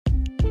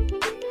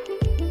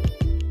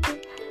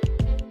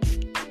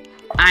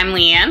I'm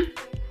Leigh Anne.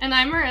 And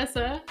I'm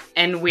Marissa.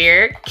 And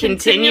we're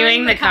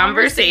continuing the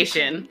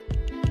conversation.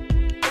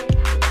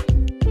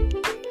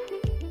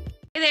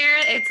 Hey there,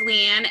 it's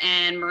Leigh Anne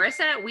and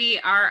Marissa. We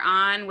are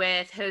on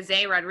with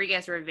Jose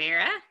Rodriguez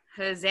Rivera.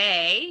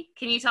 Jose,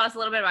 can you tell us a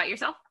little bit about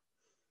yourself?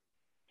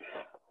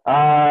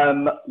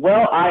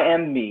 Well, I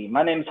am me.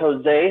 My name is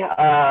Jose.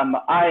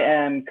 I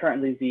am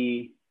currently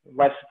the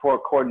life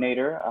support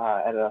coordinator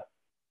at a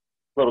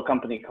little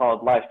company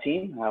called Life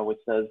Team, which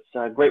does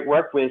great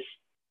work with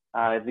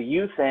the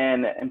youth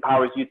and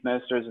empowers youth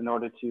ministers in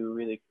order to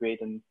really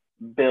create and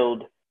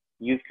build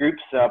youth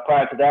groups.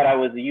 Prior to that, I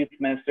was a youth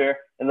minister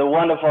in the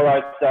wonderful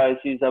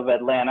Archdiocese of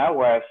Atlanta,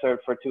 where I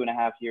served for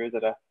 2.5 years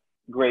at a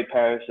great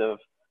parish of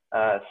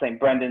St.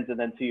 Brendan's, and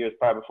then 2 years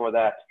prior before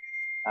that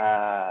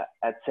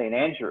at St.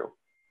 Andrew.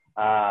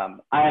 I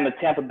am a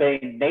Tampa Bay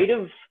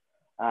native,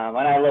 and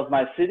I love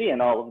my city and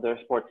all of their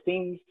sports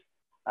teams.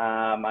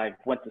 I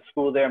went to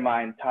school there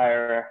my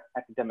entire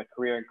academic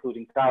career,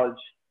 including college,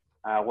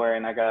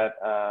 wherein I got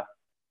a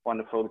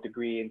wonderful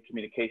degree in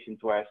communications,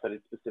 where I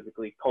studied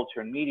specifically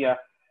culture and media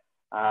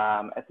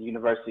at the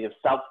University of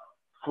South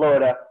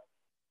Florida.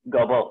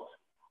 Go Bulls!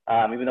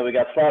 Even though we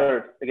got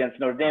slaughtered against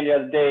Notre Dame the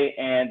other day,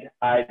 and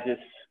I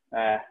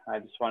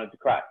just wanted to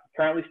cry.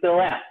 Currently still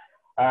am.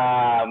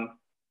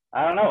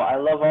 I don't know. I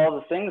love all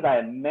the things. I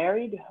am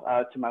married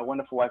to my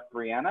wonderful wife,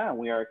 Brianna, and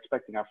we are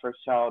expecting our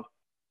first child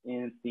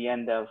in the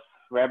end of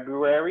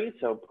February.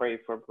 So pray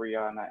for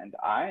Brianna and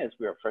I, as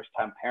we are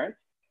first-time parents.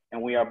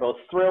 And we are both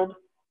thrilled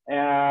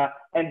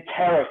and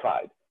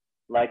terrified,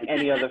 like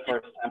any other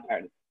first-time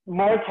parent.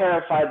 More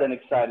terrified than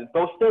excited.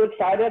 Both still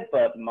excited,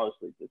 but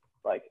mostly just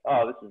like,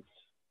 oh,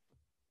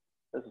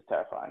 this is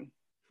terrifying.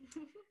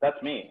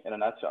 That's me in a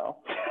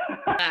nutshell.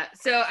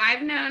 So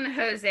I've known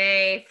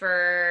Jose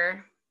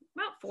for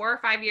about 4 or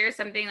 5 years,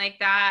 something like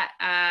that,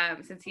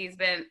 since he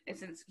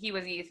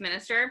was a youth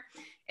minister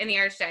in the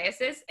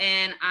Archdiocese.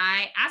 And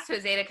I asked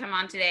Jose to come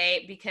on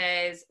today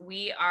because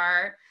we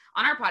are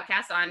on our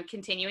podcast on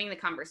continuing the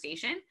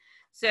conversation.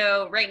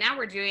 So right now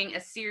we're doing a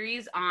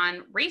series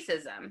on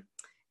racism.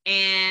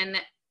 And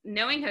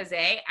knowing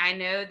Jose, I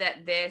know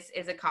that this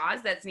is a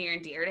cause that's near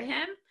and dear to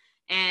him,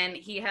 and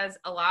he has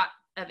a lot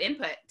of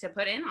input to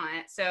put in on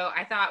it. So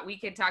I thought we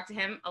could talk to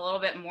him a little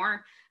bit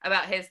more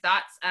about his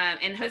thoughts.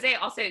 And Jose,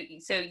 also,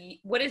 so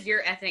what is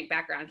your ethnic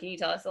background? Can you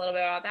tell us a little bit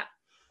about that?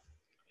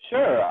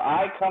 Sure.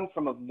 I come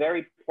from a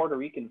very Puerto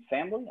Rican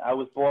family. I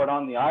was born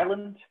on the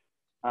island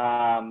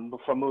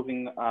before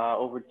moving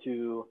over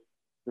to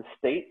the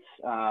States.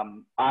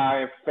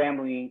 Our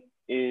family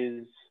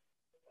is,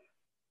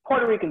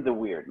 Puerto Ricans are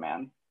weird,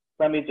 man.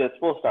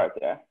 We'll start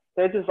there.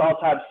 They're just all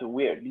types of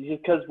weird,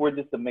 just because we're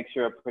just a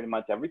mixture of pretty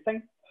much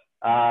everything.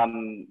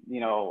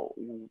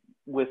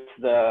 With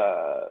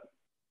the,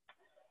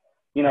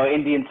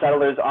 Indian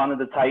settlers onto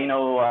the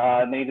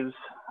Taino natives,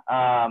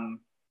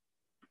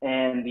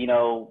 and,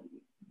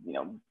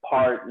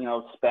 part,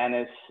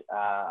 Spanish,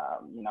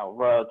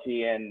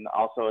 royalty, and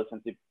also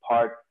essentially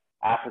part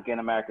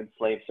African-American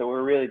slaves. So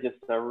we're really just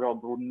a real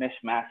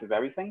mishmash of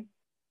everything.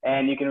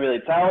 And you can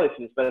really tell,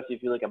 especially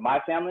if you look at my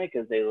family,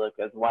 because they look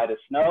as white as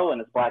snow and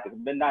as black as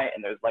midnight,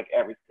 and there's like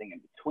everything in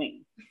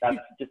between. That's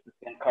just the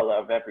skin color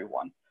of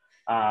everyone.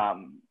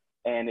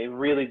 And it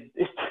really,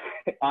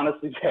 it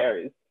honestly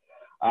varies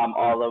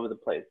all over the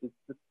place. It's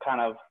just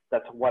kind of,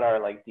 that's what our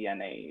like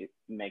DNA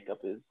makeup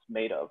is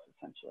made of,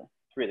 essentially.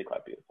 It's really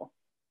quite beautiful.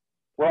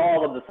 We're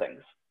all of the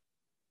things.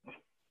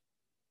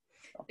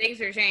 Thanks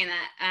for sharing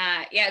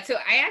that. So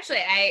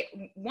I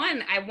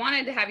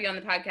wanted to have you on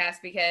the podcast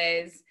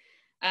because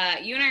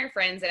you and I are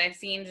friends, and I've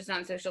seen just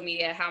on social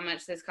media how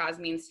much this cause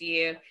means to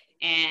you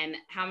and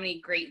how many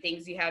great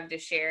things you have to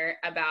share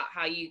about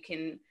how you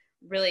can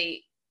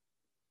really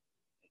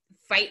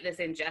fight this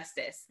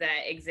injustice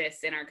that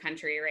exists in our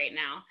country right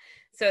now.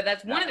 So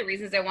that's one of the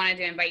reasons I wanted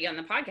to invite you on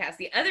the podcast.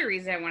 The other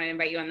reason I wanted to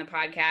invite you on the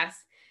podcast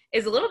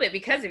is a little bit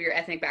because of your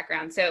ethnic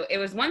background. So it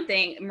was one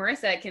thing,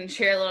 Marissa can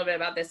share a little bit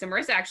about this. So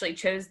Marissa actually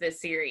chose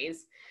this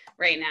series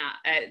right now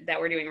that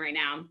we're doing right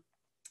now.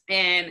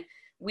 And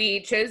we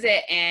chose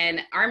it,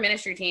 and our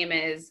ministry team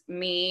is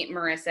me,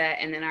 Marissa,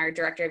 and then our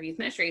director of youth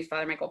ministries,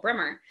 Father Michael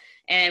Brimmer.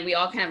 And we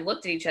all kind of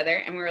looked at each other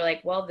and we were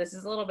like, well, this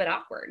is a little bit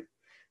awkward,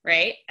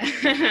 right?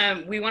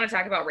 We want to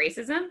talk about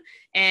racism,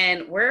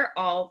 and we're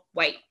all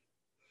white.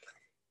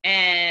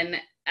 And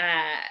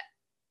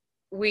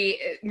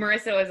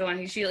Marissa was the one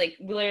who, she like,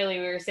 literally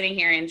we were sitting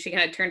here and she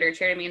kind of turned her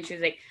chair to me and she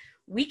was like,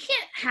 we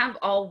can't have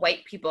all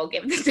white people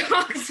give the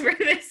talks for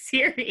this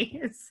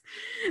series.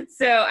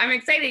 So I'm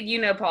excited.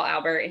 Paul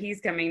Albert,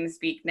 he's coming to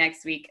speak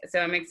next week. So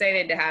I'm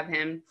excited to have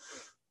him.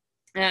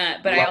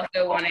 But I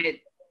also wanted,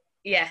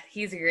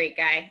 he's a great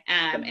guy.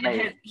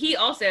 And he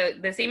also,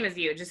 the same as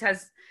you, just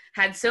has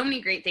had so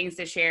many great things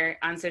to share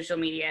on social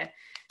media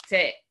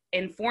to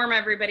inform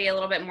everybody a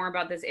little bit more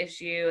about this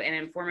issue and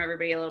inform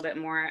everybody a little bit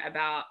more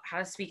about how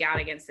to speak out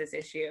against this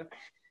issue.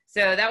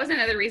 So that was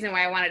another reason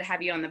why I wanted to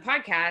have you on the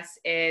podcast,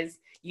 is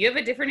you have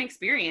a different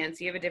experience.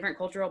 You have a different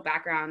cultural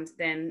background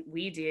than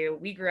we do.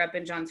 We grew up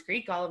in Johns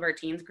Creek. All of our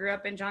teens grew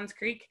up in Johns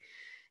Creek.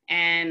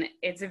 and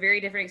it's a very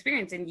different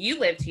experience. And you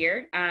lived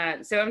here.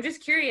 So I'm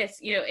just curious,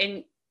 you know,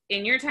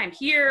 in your time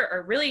here,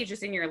 or really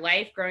just in your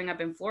life growing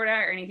up in Florida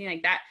or anything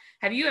like that,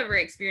 have you ever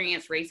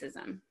experienced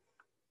racism?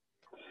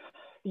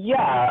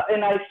 Yeah,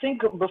 and I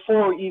think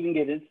before we even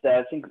get into that,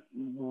 I think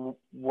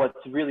what's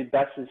really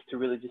best is to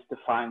really just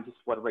define just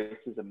what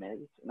racism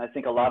is. And I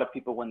think a lot of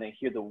people, when they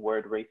hear the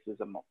word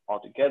racism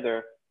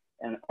altogether,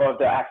 or if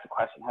they're asked the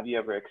question, have you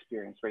ever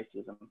experienced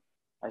racism?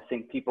 I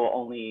think people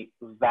only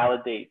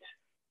validate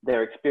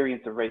their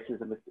experience of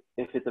racism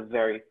if it's a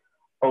very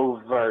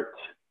overt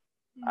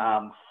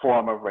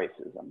form of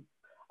racism.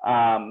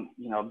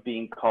 You know,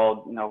 being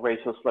called, you know,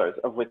 racial slurs,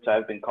 of which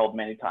I've been called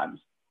many times.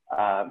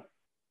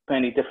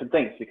 Many different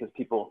things, because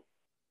people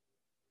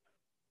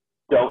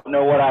don't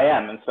know what I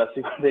am,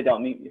 especially when they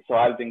don't meet me. So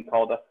I've been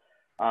called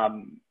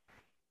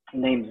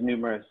names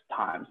numerous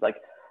times. Like,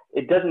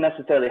 it doesn't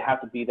necessarily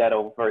have to be that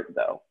overt,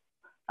 though.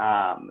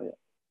 A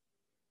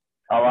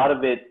lot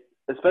of it,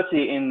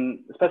 especially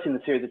in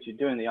the series that you're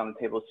doing, the On the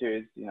Table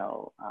series, you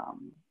know,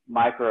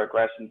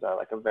 microaggressions are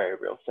like a very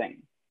real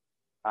thing.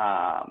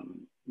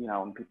 You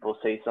know, when people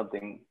say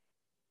something,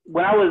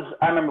 I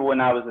remember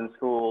when I was in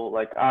school,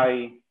 like,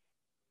 I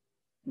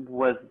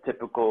was a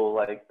typical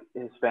like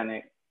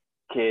Hispanic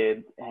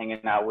kid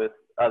hanging out with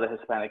other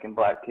Hispanic and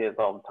Black kids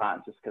all the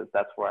time, just because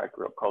that's where I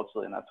grew up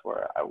culturally and that's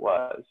where I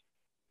was,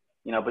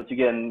 you know. But you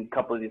get in a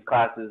couple of these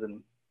classes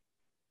and,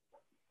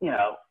 you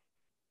know,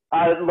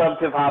 I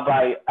loved hip hop.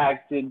 I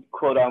acted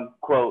quote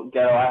unquote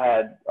ghetto. I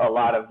had a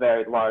lot of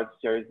very large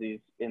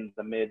jerseys in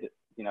the mid,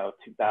 you know,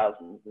 2000s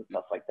and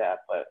stuff like that.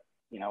 But,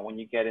 you know, when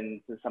you get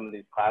into some of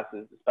these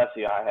classes,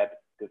 especially I had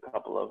a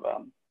couple of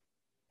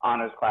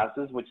honors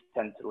classes, which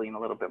tend to lean a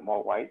little bit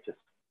more white, just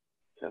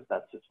because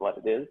that's just what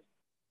it is.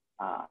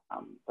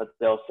 But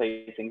they'll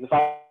say things. If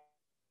I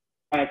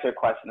answer a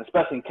question,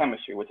 especially in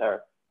chemistry, which I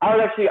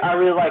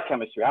really like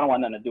chemistry. I don't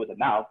want nothing to do with it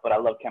now, but I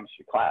love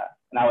chemistry class.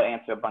 And I would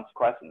answer a bunch of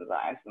questions and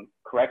I answer them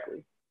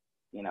correctly.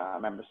 You know, I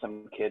remember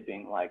some kid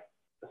being like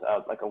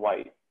a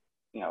white,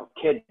 you know,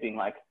 kid being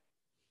like,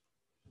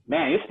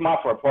 man, you're smart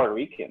for a Puerto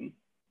Rican.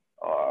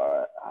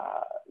 Or,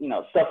 you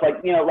know, stuff like,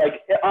 you know,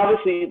 like,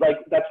 obviously,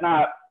 like, that's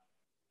not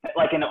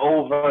like an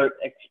overt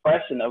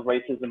expression of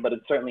racism, but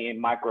it's certainly a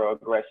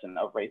microaggression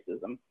of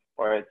racism,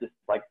 where it's just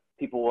like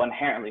people will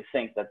inherently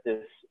think that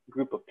this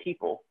group of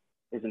people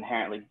is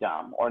inherently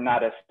dumb or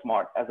not as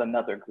smart as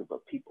another group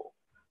of people.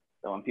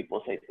 So when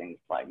people say things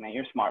like, man,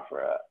 you're smart for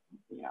a,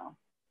 you know,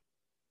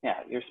 yeah,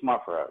 you're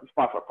smart for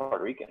a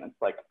Puerto Rican,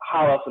 it's like,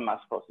 how else am I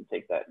supposed to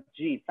take that?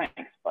 Gee,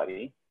 thanks,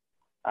 buddy.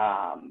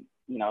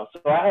 You know, so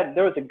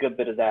there was a good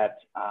bit of that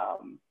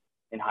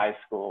in high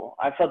school.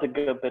 I felt a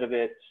good bit of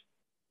it.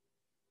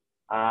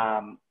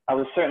 I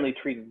was certainly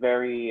treated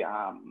very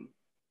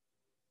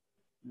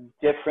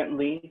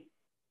differently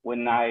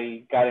when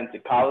I got into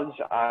college.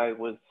 I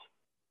was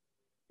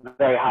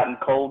very hot and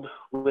cold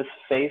with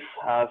faith.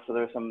 So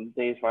there were some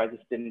days where I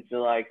just didn't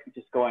feel like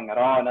just going at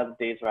all, and other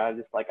days where I was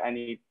just like, I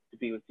need to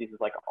be with Jesus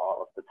like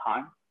all of the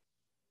time.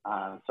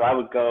 So I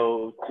would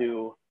go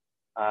to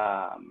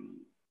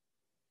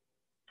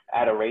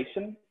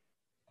adoration.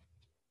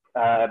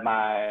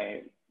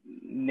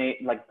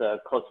 Like the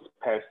closest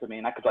parish to me,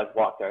 and I could like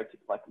walk there. It's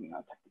like, you know,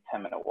 it's like a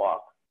 10-minute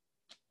walk.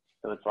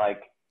 So it's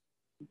like,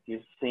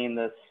 you've seen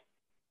this,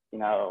 you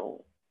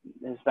know,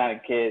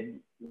 Hispanic kid,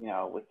 you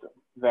know, with a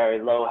very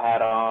low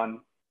hat on,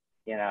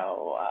 you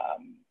know,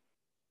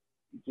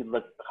 you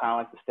look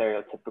kind of like the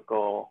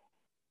stereotypical,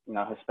 you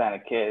know,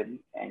 Hispanic kid,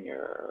 and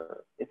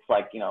it's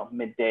like, you know,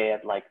 midday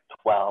at like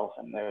 12,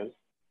 and there's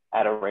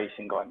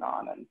adoration going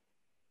on, and,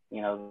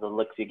 you know, the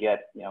looks you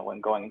get, you know,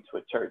 when going into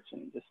a church,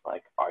 and just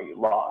like, are you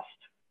lost?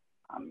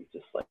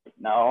 Just like,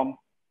 no, I'm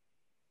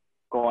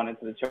going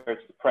into the church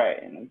to pray.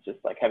 And it's just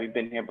like, have you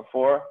been here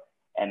before?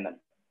 And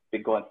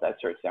been going to that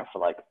church now for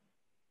like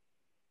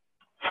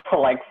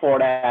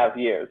 4.5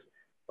 years.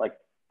 Like,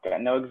 I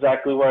know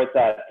exactly where it's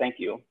at. Thank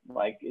you.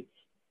 Like, it's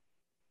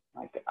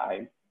like,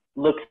 I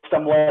look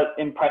somewhat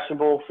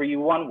impressionable for you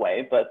one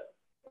way, but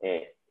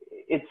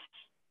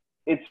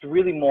it's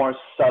really more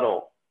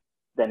subtle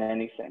than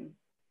anything.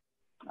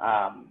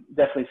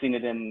 Definitely seen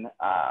it in,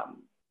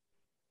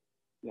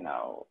 you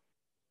know,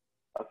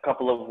 a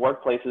couple of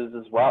workplaces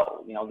as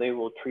well. You know, they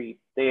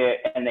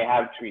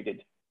have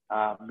treated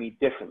me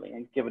differently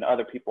and given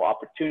other people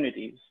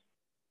opportunities,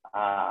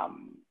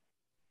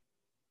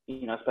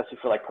 you know, especially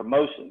for like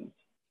promotions,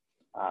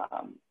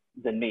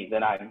 than me,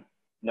 that I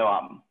know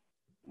I'm,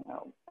 you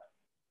know,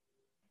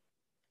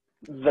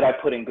 that I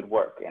put in good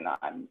work and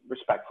I'm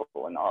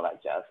respectful and all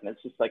that jazz. And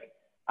it's just like,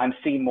 I'm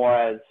seen more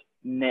as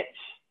niche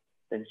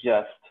than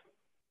just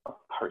a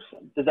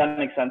person. Does that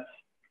make sense?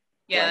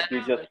 Yeah,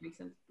 like, that makes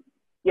sense.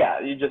 Yeah,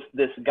 you're just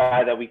this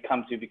guy that we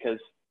come to because,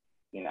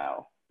 you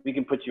know, we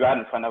can put you out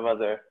in front of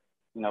other,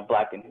 you know,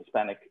 Black and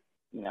Hispanic,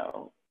 you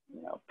know,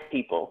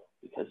 people,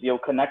 because you'll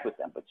connect with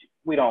them, but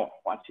we don't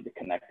want you to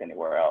connect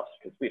anywhere else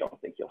because we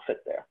don't think you'll fit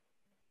there.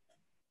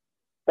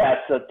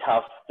 That's a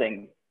tough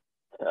thing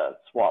to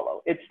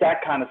swallow. It's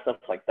that kind of stuff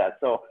like that.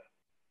 So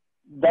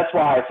that's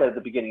why I said at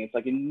the beginning, it's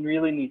like you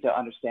really need to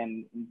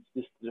understand,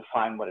 just to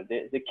define what it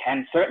is. It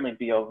can certainly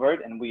be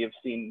overt, and we have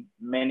seen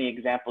many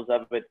examples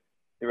of it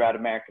throughout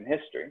American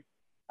history,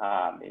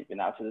 even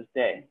now to this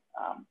day.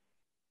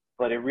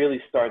 But it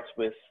really starts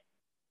with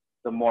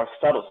the more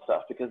subtle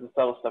stuff, because the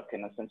subtle stuff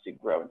can essentially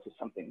grow into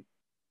something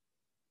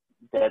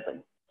deadly,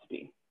 to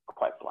be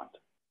quite blunt.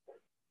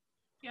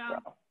 Yeah,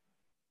 so.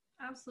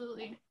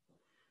 Absolutely.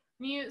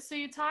 So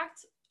you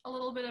talked a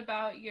little bit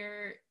about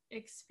your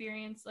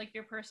experience, like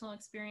your personal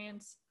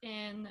experience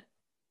in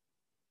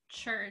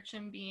church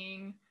and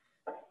being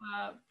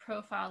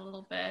profiled a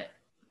little bit.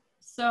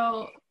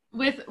 So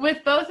with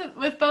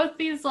both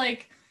these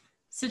like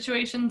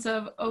situations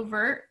of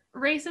overt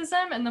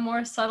racism and the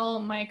more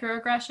subtle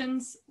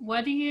microaggressions,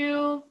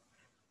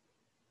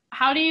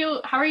 how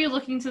are you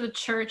looking to the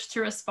church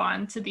to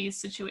respond to these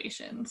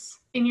situations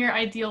in your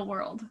ideal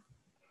world?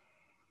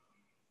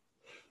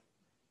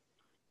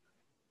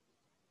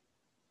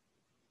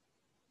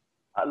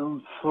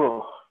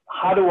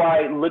 How do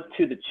I look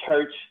to the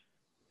church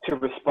to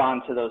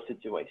respond to those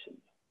situations?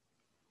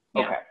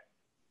 Yeah. Okay.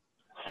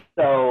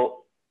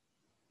 So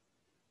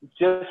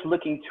just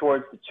looking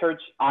towards the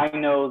church, I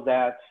know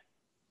that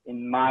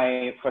in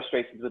my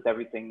frustrations with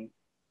everything,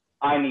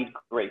 I need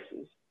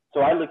graces. So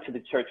I look to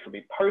the church for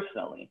me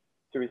personally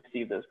to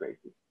receive those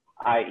graces,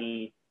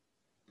 i.e.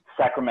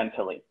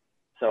 sacramentally.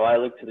 So I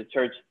look to the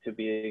church to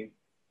be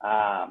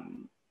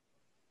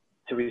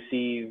to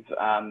receive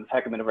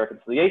sacrament of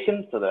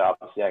reconciliation, so that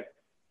obviously I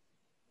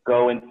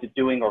go into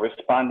doing or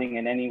responding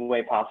in any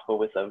way possible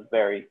with a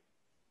very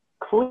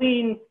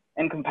clean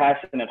and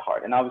compassionate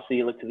heart. And obviously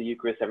you look to the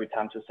Eucharist every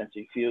time to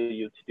essentially feel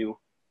you to do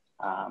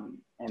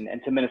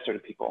and to minister to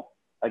people,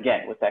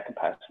 again, with that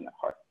compassionate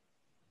heart.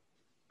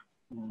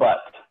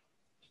 But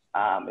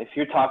if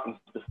you're talking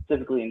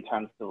specifically in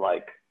terms of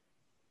like,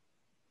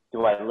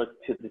 do I look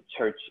to the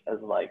church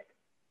as like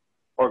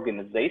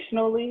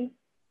organizationally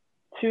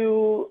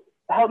to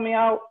help me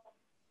out?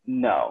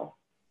 No,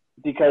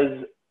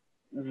 because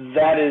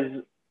that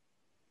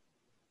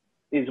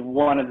is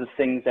one of the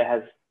things that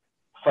has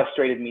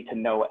frustrated me to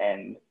no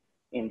end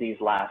in these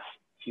last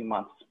few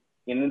months,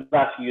 in the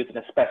last few years, and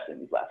especially in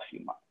these last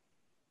few months.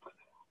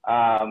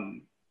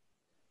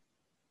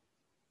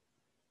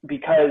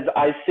 Because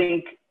I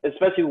think,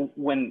 especially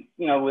when,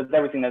 with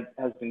everything that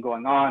has been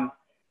going on,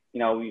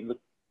 we look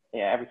at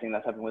everything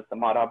that's happened with the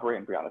Ahmaud Arbery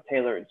and Breonna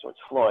Taylor and George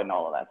Floyd and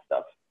all of that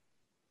stuff.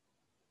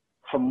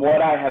 From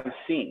what I have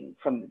seen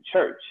from the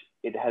church,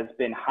 it has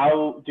been,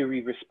 how do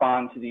we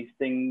respond to these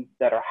things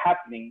that are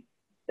happening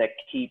that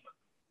keep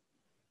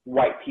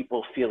white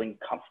people feeling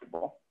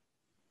comfortable,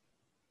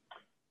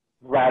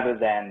 rather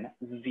than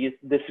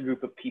this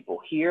group of people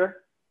here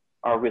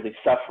are really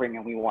suffering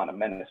and we want to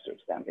minister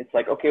to them. It's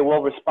like, okay,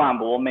 we'll respond,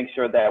 but we'll make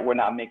sure that we're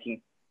not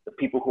making the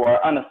people who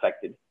are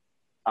unaffected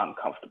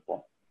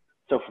uncomfortable.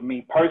 So for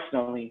me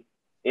personally,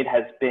 it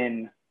has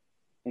been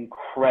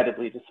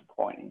incredibly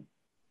disappointing,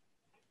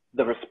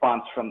 the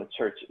response from the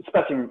church,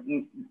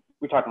 especially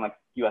we're talking like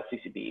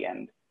USCCB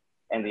and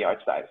the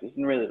Archdiocese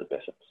and really the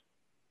bishops.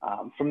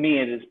 For me,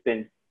 it has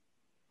been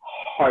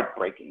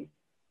heartbreaking,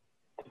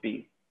 to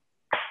be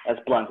as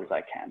blunt as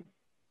I can,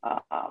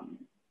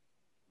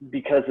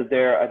 because of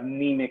their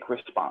anemic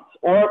response,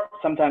 or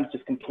sometimes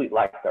just complete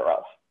lack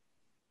thereof.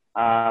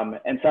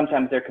 And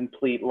sometimes their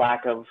complete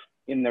lack of,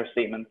 in their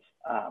statements,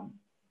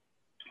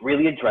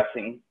 really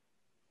addressing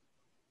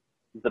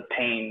the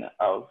pain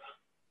of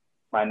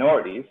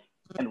minorities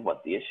and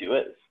what the issue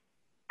is.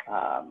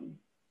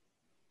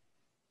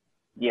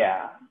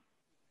 Yeah,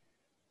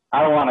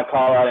 I don't want to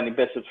call out any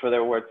bishops for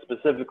their words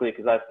specifically,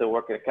 because I still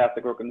work at a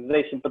Catholic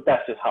organization, but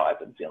that's just how I've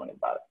been feeling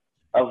about it.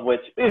 Of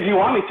which, if you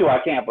want me to, I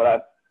can, but I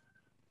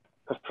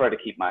prefer to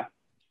keep my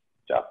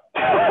job.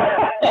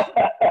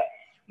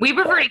 We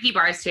prefer to keep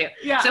ours too.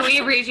 Yeah. So we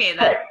appreciate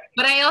that.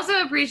 But I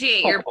also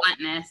appreciate your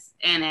bluntness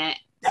in it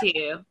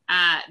too,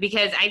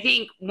 because I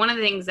think one of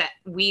the things that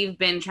we've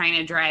been trying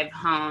to drive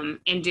home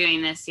in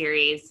doing this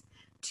series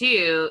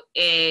too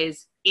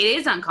is it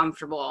is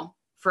uncomfortable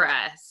for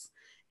us.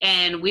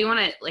 And we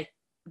want to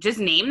just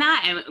name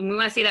that. And we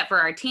want to say that for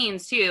our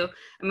teens too.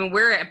 I mean,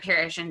 we're a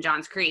parish in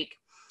Johns Creek,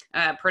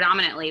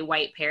 predominantly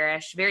white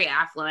parish, very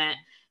affluent.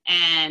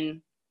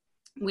 And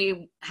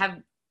we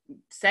have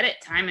said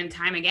it time and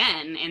time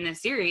again in the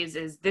series,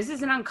 is this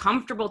is an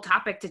uncomfortable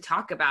topic to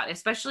talk about,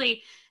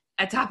 especially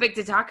a topic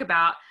to talk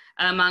about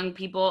among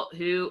people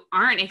who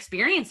aren't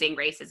experiencing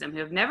racism, who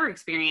have never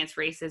experienced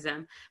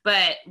racism.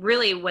 But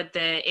really what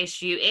the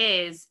issue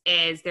is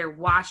they're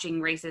watching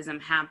racism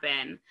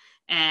happen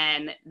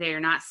and they're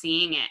not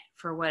seeing it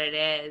for what it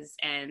is,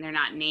 and they're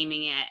not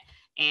naming it,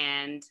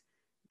 and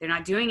they're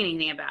not doing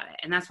anything about it.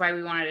 And that's why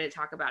we wanted to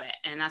talk about it.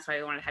 And that's why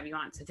we wanted to have you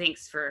on. So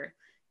thanks for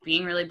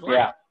being really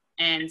blunt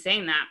and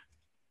saying that.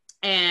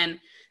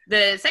 And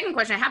the second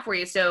question I have for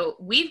you, so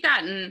we've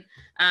gotten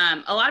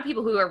a lot of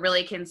people who are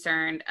really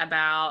concerned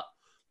about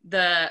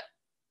the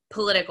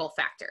political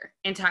factor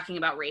in talking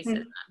about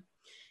racism.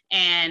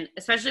 And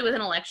especially with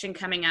an election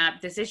coming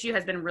up, this issue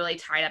has been really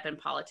tied up in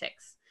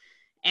politics.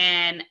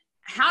 And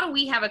how do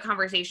we have a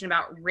conversation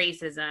about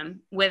racism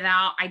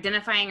without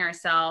identifying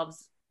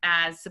ourselves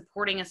as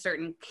supporting a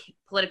certain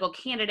political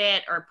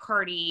candidate or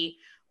party,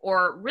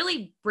 or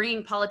really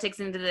bringing politics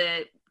into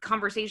the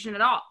conversation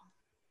at all?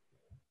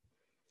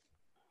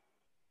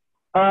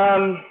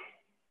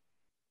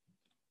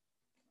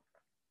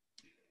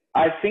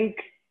 I think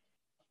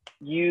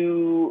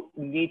you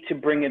need to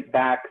bring it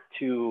back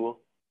to,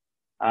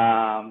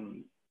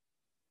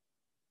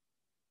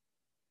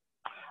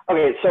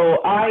 okay, so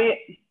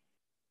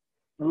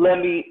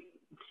let's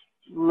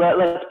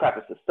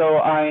practice this. So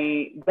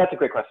that's a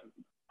great question,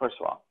 first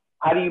of all.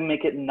 How do you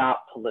make it not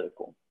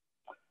political?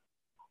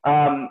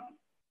 A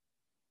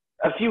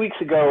few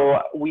weeks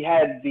ago, we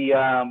had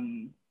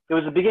it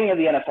was the beginning of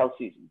the NFL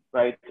season,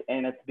 right?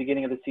 And at the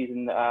beginning of the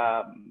season,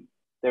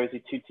 there was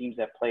the two teams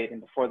that played,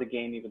 and before the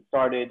game even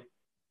started,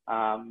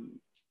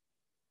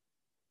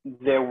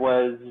 there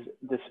was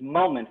this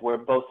moment where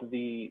both of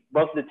the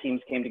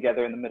teams came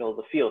together in the middle of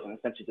the field and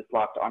essentially just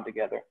locked arms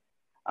together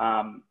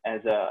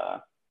as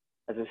a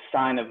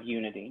sign of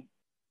unity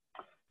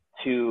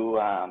to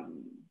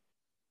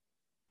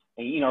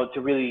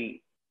to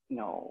really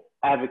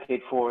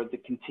advocate for the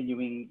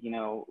continuing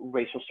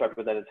racial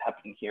struggle that is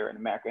happening here in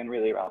America and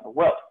really around the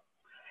world.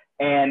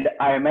 And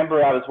I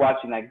remember I was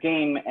watching that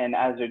game, and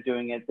as they're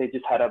doing it, they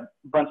just had a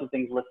bunch of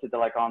things listed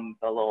like on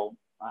the little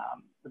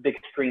the big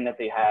screen that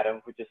they had,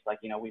 and we're just like,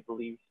 we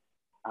believe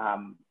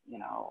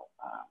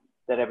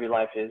that every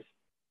life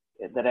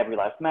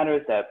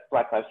matters, that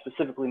Black lives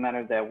specifically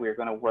matter, that we're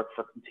going to work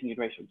for continued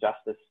racial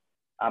justice.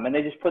 And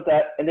they just put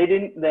that, and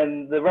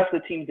then the rest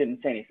of the team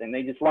didn't say anything.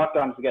 They just locked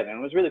arms together, and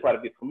it was really quite a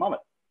beautiful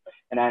moment.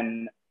 And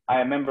then I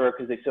remember,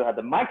 because they still had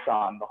the mics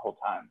on the whole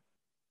time,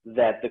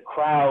 that the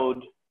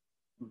crowd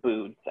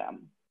booed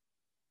them.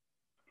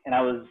 And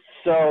I was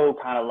so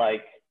kind of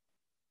like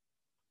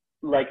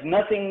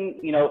nothing,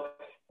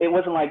 it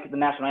wasn't like the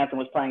national anthem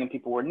was playing and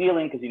people were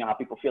kneeling, because you know how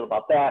people feel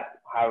about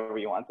that, however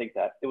you want to think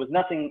that. It was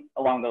nothing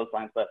along those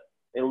lines, but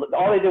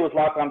all they did was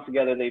lock arms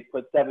together. They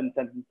put 7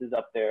 sentences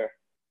up there,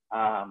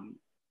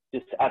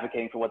 just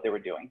advocating for what they were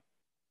doing,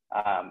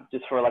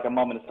 just for like a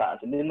moment of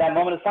silence. And in that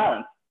moment of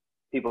silence,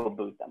 people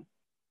booed them.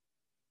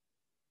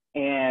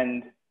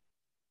 And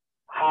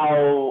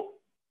how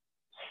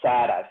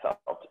sad I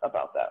felt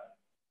about that,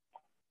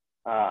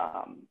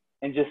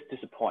 and just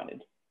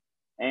disappointed.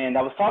 And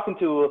I was talking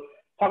to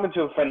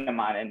a friend of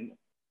mine, and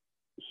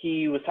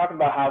he was talking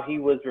about how he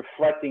was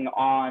reflecting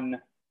on,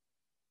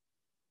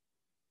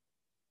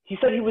 he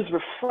said he was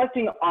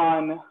reflecting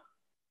on,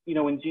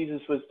 when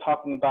Jesus was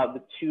talking about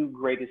the 2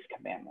 greatest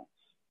commandments,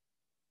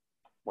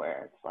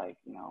 where it's like,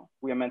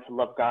 we are meant to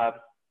love God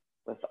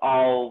with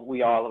all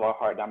of our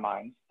heart and our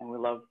minds, and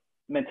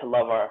meant to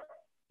love our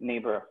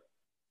neighbor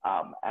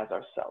as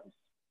ourselves.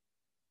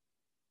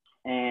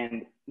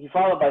 And he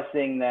followed by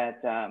saying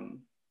that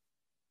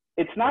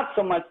it's not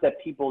so much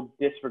that people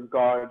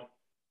disregard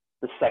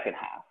the second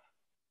half,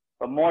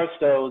 but more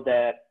so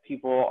that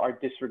people are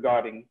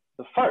disregarding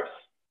the first,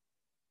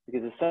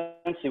 because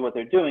essentially what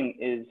they're doing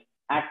is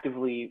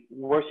actively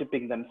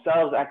worshiping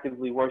themselves,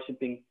 actively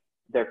worshiping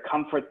their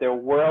comfort, their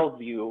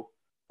worldview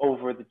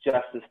over the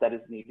justice that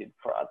is needed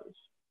for others.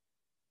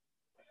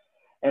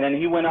 And then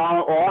he went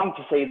on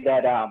to say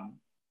that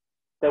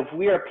that if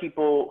we are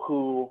people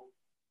who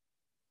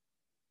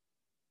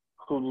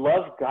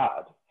love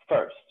God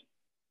first,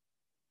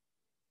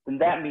 then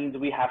that means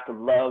we have to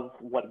love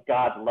what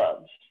God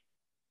loves,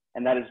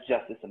 and that is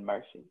justice and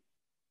mercy.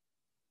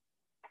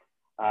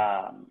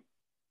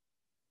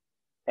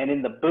 And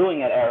in the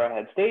booing at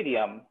Arrowhead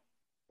Stadium,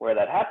 where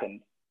that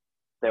happened,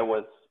 there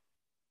was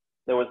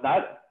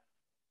neither.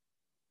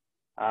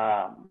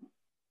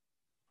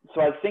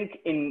 So I think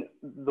in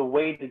the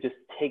way to just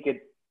take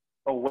it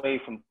away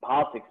from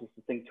politics is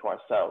to think to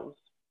ourselves,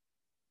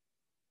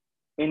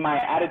 in my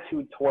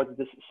attitude towards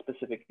this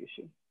specific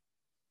issue,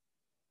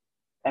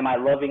 am I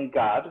loving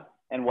God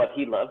and what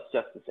he loves,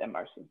 justice and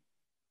mercy?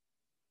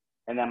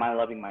 And am I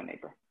loving my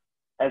neighbor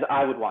as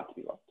I would want to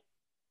be loved?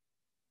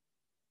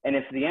 And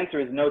if the answer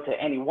is no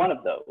to any one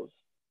of those,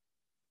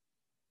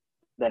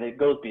 then it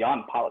goes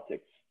beyond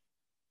politics.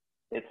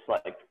 It's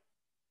like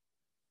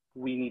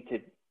we need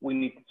to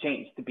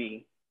change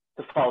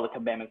to follow the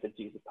commandments that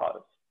Jesus taught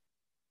us.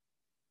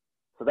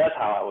 So that's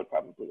how I would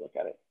probably look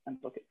at it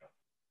and book it.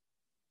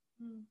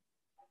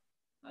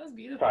 That was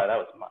beautiful. Sorry, that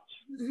was much.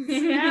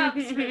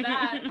 Snaps for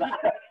that.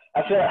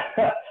 I feel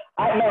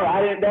I know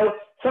I didn't know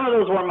some of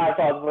those weren't my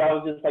thoughts, but I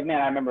was just like,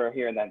 man, I remember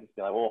hearing that and just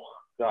be like, oh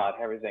God,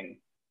 everything.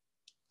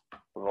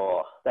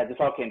 Oh, that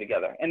just all came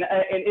together, and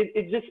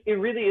it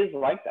really is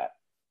like that.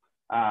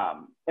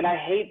 And I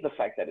hate the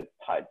fact that it's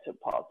tied to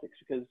politics,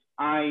 because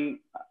I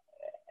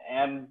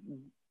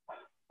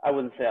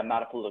wouldn't say I'm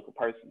not a political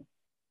person,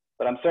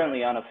 but I'm certainly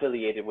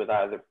unaffiliated with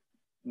either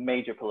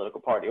major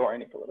political party or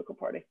any political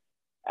party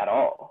at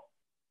all.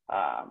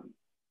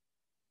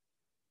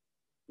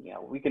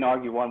 We can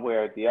argue one way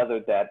or the other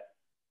that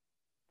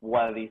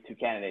one of these 2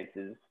 candidates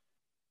is,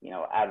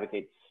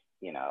 advocates,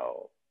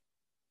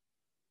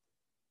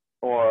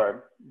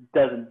 or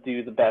doesn't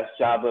do the best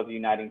job of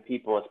uniting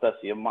people,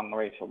 especially among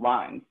racial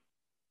lines.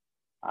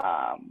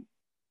 But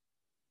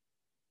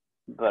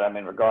I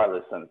mean,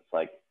 regardless, and it's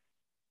like,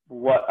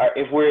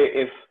 if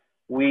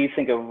we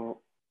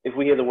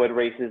hear the word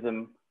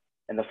racism,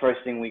 and the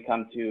first thing we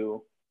come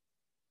to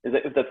is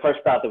if the first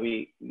thought that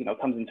we,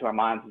 comes into our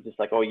minds is just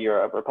like, oh,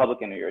 you're a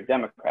Republican or you're a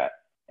Democrat,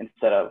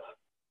 instead of,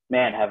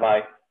 man, have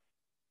I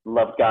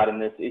loved God in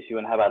this issue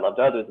and have I loved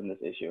others in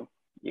this issue?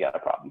 You got a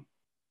problem.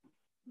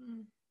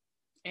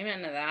 Amen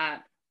to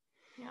that.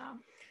 Yeah.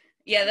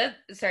 Yeah,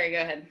 sorry,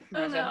 go ahead.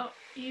 Oh, no,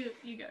 you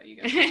go.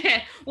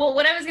 Well,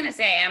 what I was going to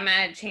say, I'm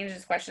going to change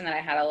this question that I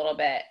had a little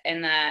bit,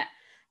 in that,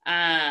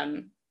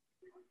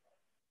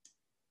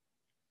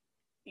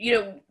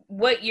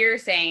 what you're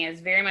saying is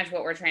very much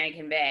what we're trying to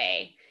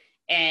convey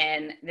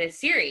in this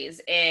series,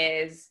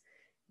 is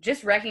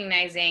just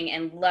recognizing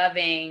and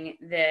loving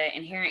the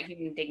inherent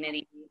human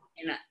dignity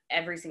in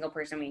every single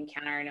person we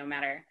encounter, no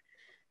matter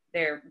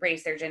their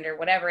race, their gender,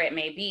 whatever it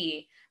may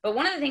be. But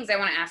one of the things I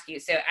want to ask you,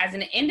 so as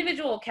an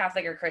individual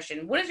Catholic or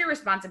Christian, what is your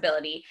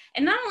responsibility?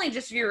 And not only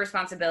just your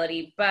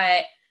responsibility,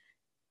 but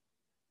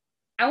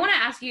I want to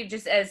ask you,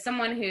 just as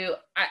someone who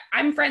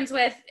I'm friends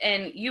with,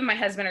 and you and my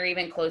husband are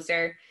even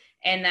closer,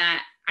 and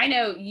that I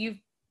know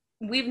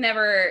we've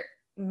never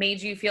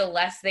made you feel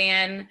less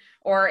than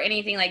or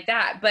anything like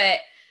that. But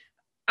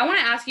I want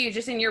to ask you,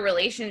 just in your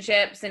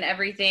relationships and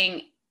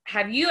everything,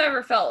 have you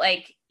ever felt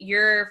like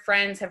your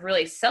friends have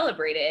really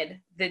celebrated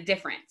the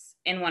difference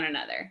in one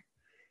another?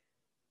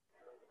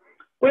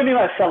 What do you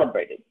mean by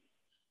celebrated?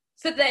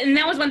 And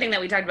that was one thing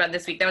that we talked about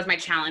this week. That was my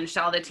challenge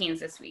to all the teens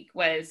this week,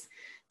 was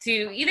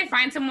to either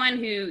find someone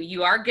who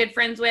you are good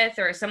friends with,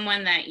 or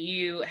someone that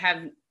you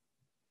have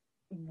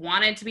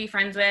wanted to be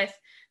friends with,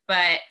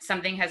 but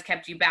something has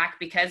kept you back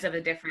because of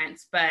the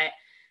difference, but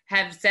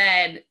have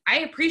said, I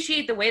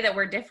appreciate the way that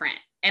we're different,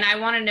 and I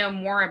want to know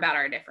more about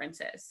our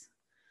differences.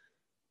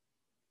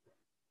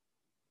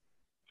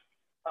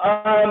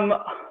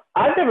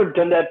 I've never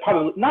done that,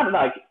 probably not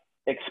like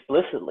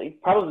explicitly,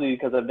 probably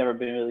because I've never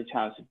been really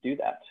challenged to do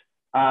that.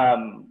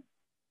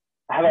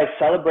 Have I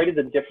celebrated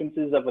the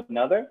differences of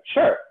another?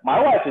 Sure.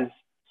 My wife is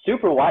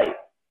super white.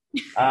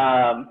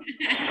 So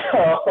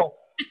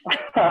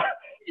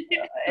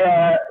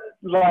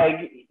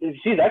like,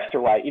 she's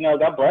extra white,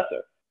 God bless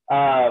her.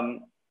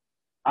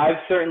 I've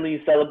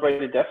certainly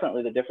celebrated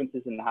definitely the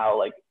differences in how,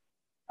 like,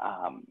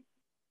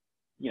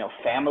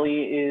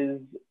 family is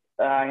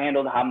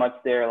handled, how much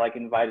they're like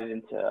invited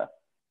into,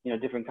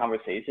 different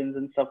conversations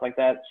and stuff like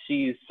that.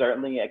 She's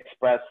certainly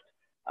expressed,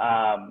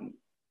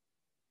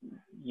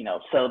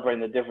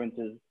 celebrating the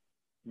differences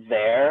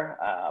there.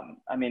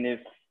 I mean, if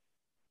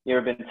you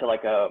ever been to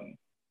like a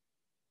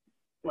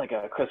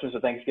Christmas or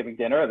Thanksgiving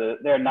dinner,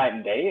 they're night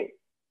and day.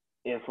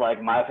 If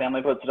like my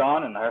family puts it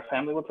on and her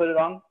family would put it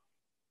on,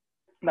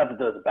 not that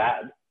those are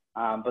bad,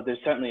 but there's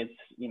certainly, it's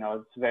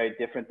very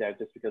different there,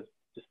 just because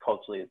just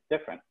culturally it's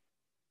different.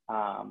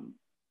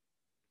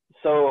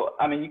 So,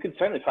 I mean, you can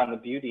certainly find the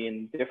beauty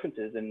in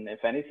differences, and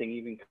if anything,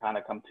 even kind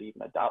of come to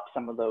even adopt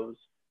some of those,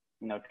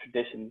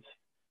 traditions,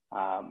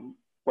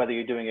 whether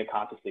you're doing it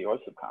consciously or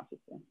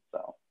subconsciously.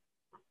 So,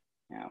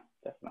 yeah,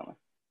 definitely.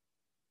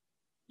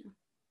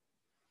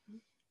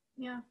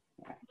 Yeah.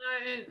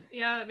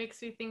 It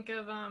makes me think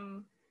of,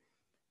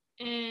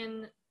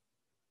 in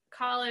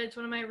college,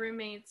 one of my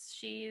roommates,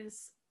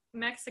 she's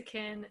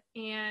Mexican,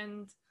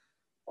 and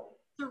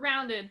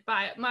surrounded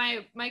by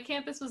my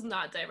campus was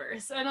not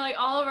diverse, and like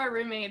all of our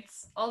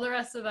roommates, all the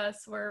rest of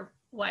us were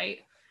white,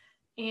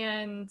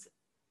 and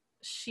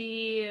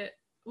she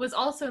was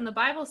also in the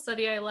Bible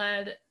study I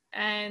led,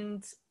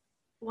 and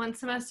one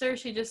semester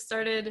she just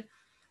started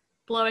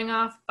blowing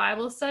off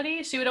Bible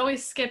study. She would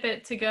always skip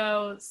it to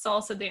go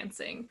salsa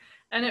dancing,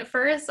 and at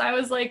first I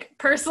was like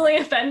personally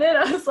offended.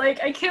 I was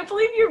like, I can't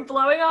believe you're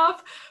blowing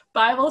off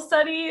Bible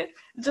study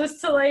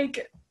just to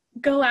like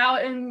go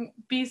out and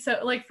be so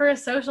like for a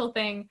social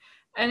thing.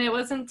 And it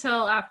wasn't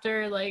until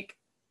after like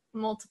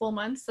multiple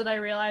months that I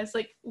realized,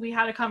 like, we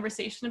had a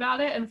conversation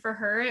about it, and for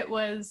her it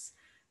was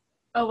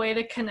a way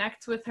to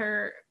connect with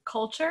her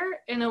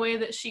culture in a way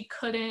that she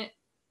couldn't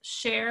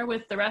share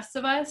with the rest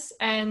of us.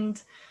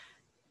 And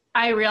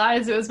I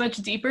realized it was much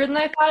deeper than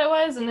I thought it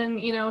was. And then,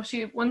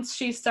 once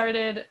she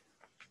started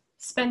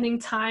spending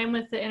time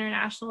with the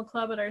international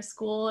club at our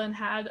school and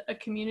had a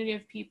community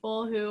of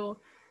people who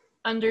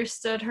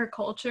understood her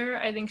culture,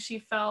 I think she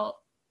felt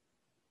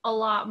a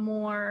lot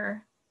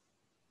more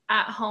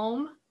at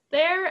home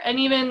there, and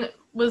even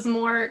was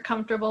more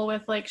comfortable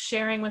with like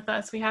sharing with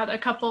us. We had a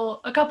couple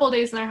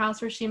days in our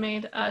house where she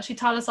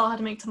taught us all how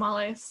to make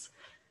tamales.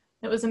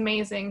 It was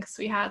amazing because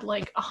we had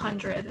like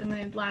 100, and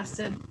they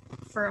lasted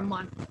for a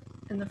month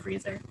in the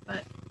freezer.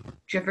 But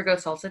did you ever go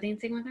salsa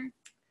dancing with her?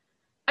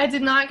 I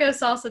did not go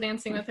salsa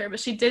dancing with her, but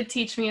she did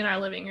teach me in our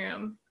living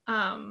room.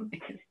 I'm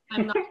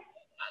not good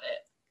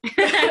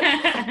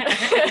at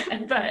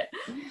it. But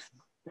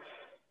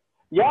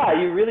yeah,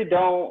 you really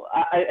don't,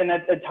 and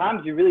at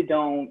times you really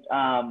don't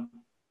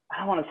I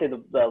don't want to say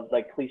the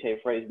like cliche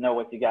phrase, know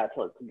what you got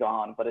till it's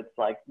gone, but it's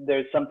like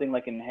there's something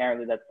like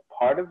inherently that's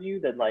part of you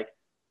that like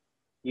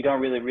you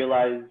don't really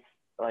realize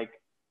like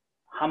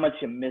how much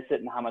you miss it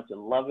and how much you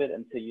love it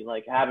until you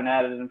like haven't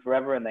had it in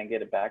forever and then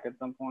get it back at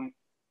some point.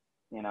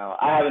 You know,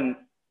 I haven't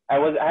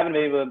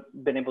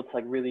been able to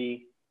like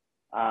really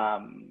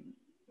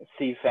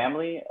see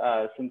family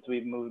since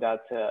we moved out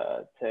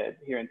to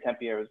here in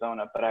Tempe,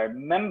 Arizona. But I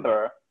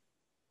remember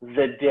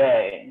the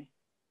day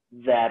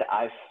that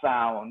I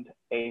found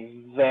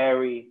a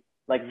very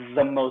like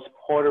the most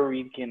Puerto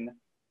Rican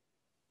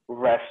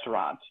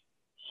restaurant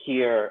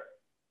here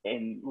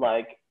in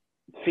like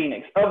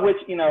Phoenix, of which,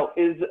 you know,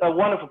 is a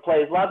wonderful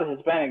place. A lot of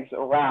Hispanics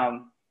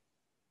around,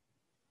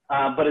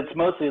 but it's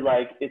mostly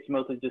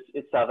just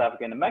South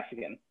African and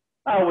Mexican,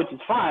 which is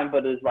fine.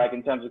 But it's like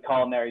in terms of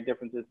culinary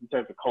differences, in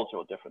terms of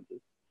cultural differences,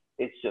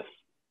 it's just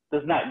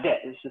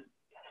it's just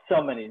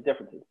so many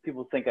differences.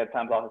 People think at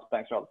times all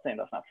Hispanics are all the same.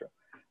 That's not true.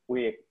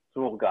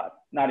 Oh God,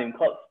 not even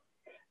close.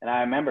 And I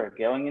remember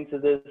going into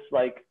this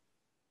like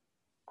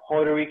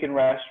Puerto Rican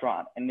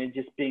restaurant and it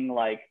just being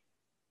like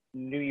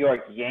New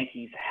York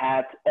Yankees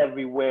hats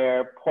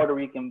everywhere, Puerto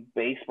Rican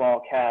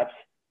baseball caps.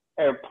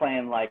 They were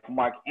playing like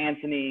Mark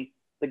Anthony.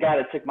 The guy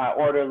that took my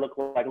order looked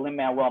like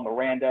Lin-Manuel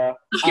Miranda.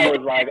 I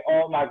was like,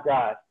 oh my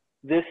God,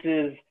 this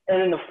is,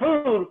 and then the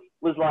food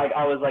was like,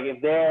 I was like,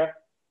 if there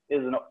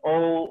is an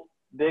old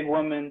big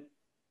woman,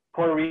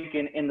 Puerto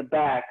Rican in the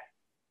back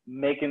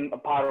making a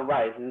pot of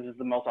rice, this is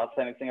the most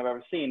authentic thing I've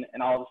ever seen.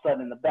 And all of a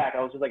sudden in the back,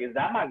 I was just like, is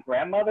that my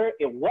grandmother?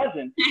 It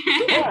wasn't,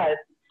 but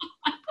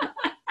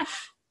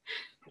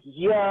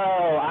yo,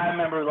 I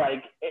remember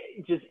like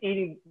just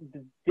eating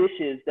the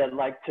dishes that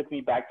like took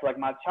me back to like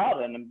my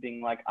childhood and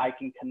being like, I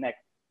can connect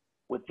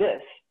with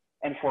this,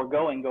 and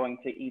going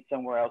to eat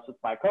somewhere else with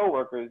my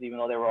coworkers, even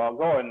though they were all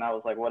going. And I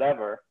was like,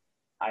 whatever,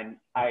 I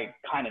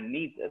kind of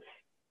need this,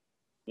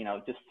 you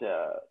know, just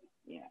to,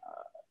 you know,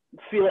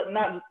 feel it,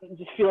 not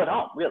just feel at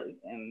home, really.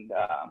 And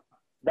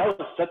that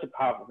was such a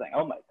powerful thing.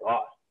 Oh my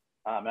God.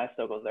 And I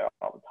still go there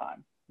all the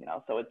time, you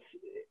know, so it's,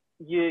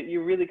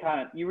 you really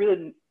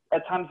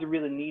at times you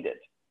really need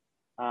it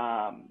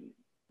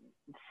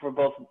for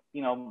both,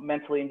 you know,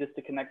 mentally and just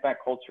to connect back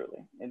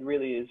culturally. It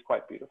really is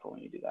quite beautiful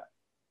when you do that.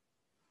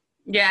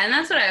 Yeah, and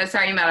that's what I was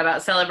talking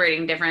about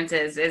celebrating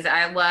differences. Is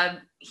I love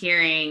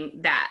hearing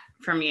that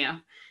from you,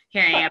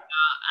 hearing about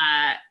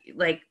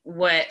like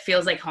what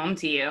feels like home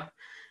to you, because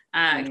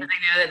I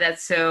know that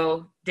that's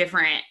so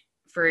different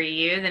for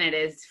you than it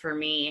is for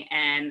me,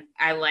 and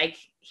I like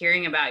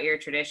hearing about your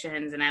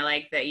traditions, and I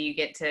like that you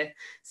get to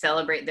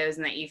celebrate those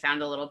and that you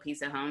found a little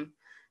piece of home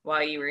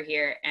while you were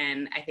here.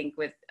 And I think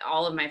with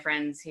all of my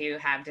friends who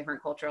have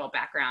different cultural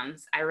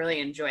backgrounds, I really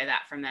enjoy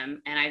that from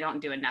them. And I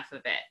don't do enough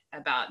of it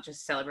about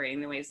just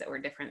celebrating the ways that we're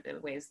different, the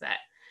ways that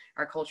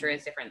our culture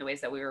is different, the ways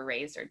that we were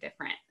raised are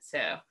different. So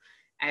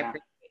I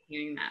appreciate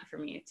hearing that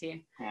from you too.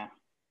 Yeah.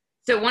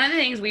 So one of the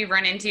things we've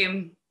run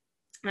into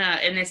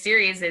in this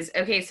series is,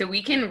 okay, so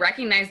we can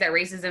recognize that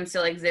racism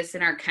still exists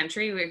in our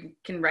country. We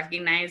can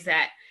recognize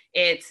that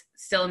it's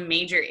still a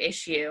major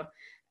issue.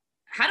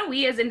 How do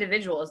we as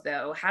individuals,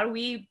 though, how do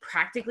we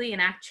practically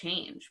enact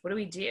change? What do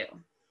we do?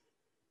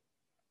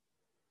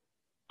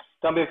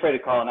 Don't be afraid to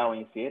call it out when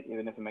you see it,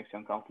 even if it makes you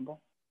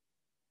uncomfortable.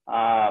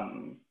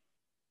 Don't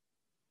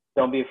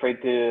be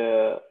afraid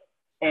to,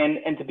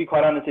 and to be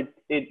quite honest,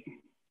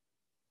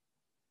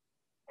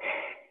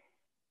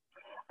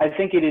 I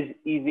think it is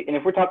easy, and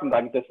if we're talking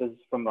like this is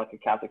from like a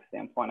Catholic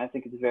standpoint, I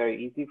think it's very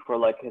easy for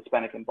like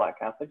Hispanic and Black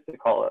Catholics to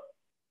call it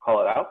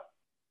out.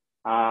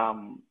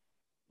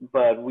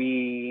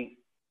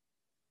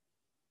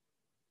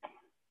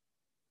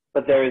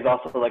 But there is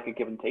also like a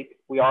give and take.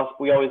 We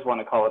always want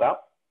to call it out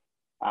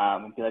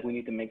and be like, we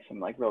need to make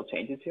some like real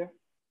changes here.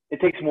 It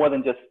takes more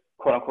than just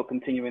quote unquote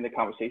continuing the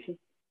conversation.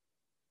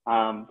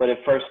 But it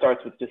first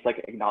starts with just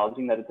like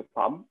acknowledging that it's a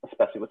problem,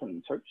 especially within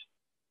the church.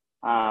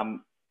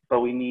 But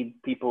we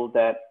need people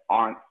that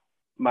aren't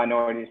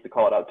minorities to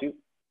call it out too.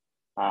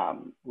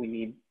 We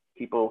need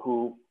people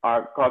who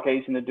are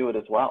Caucasian to do it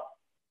as well.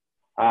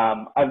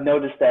 I've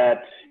noticed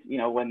that, you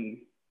know,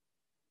 when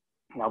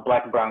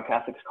Black and brown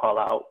Catholics call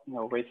out,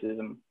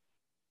 racism,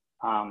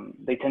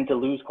 they tend to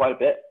lose quite a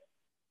bit.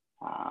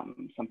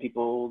 Some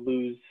people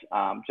lose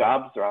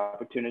jobs or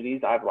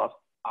opportunities. I've lost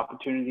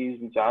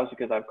opportunities and jobs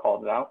because I've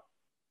called it out.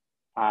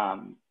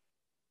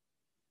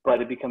 But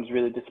it becomes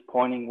really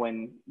disappointing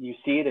when you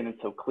see it and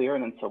it's so clear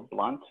and it's so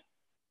blunt.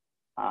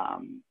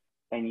 And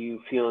you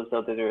feel as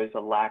though that there is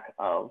a lack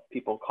of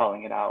people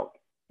calling it out,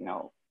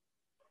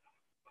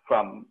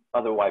 from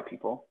other white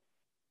people.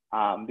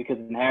 Because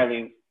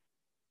inherently,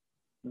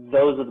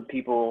 those are the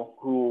people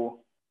who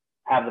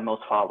have the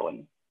most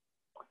following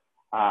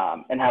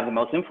and have the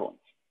most influence.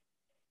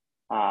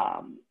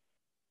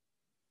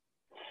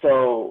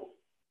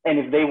 And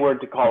if they were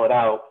to call it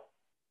out,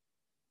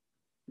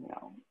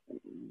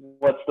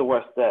 what's the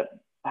worst that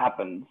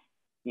happens?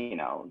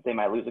 They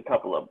might lose a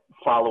couple of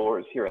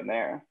followers here and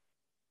there.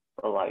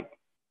 But like,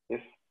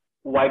 if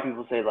white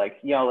people say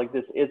like,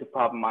 this is a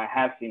problem, I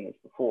have seen this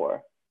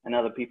before, and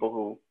other people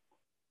who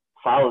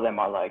follow them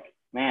are like,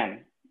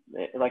 man,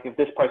 like if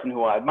this person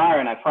who I admire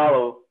and I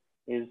follow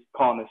is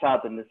calling this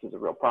out, then this is a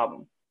real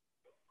problem.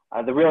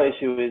 The real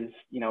issue is,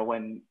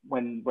 when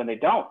they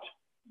don't,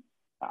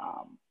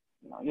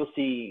 you'll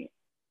see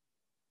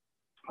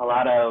a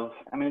lot of,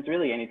 it's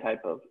really any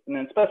type of,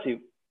 and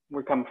especially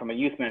we're coming from a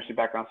youth ministry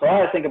background. So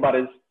all I think about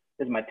is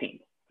my team,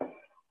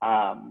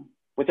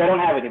 which I don't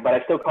have any, but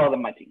I still call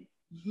them my team.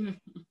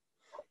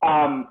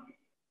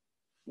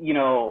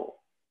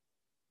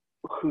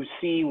 Who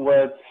see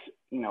what's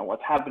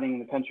happening in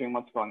the country and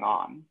what's going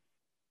on.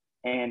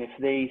 And if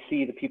they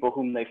see the people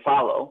whom they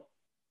follow,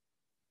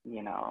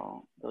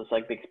 those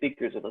like big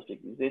speakers or those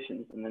big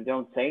musicians, and then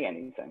don't say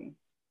anything,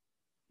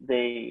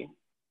 they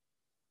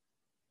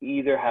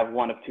either have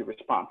one of two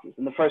responses.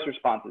 And the first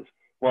response is,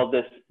 well,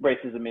 this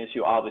racism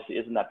issue obviously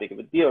isn't that big of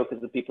a deal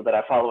because the people that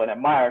I follow and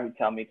admire who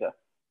tell me to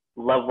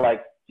love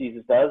like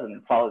Jesus does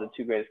and follow the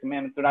 2 greatest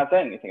commandments, they're not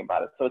saying anything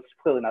about it. So it's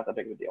clearly not that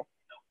big of a deal.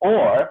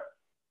 Or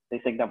they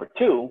think number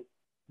 2,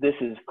 this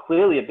is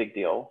clearly a big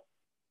deal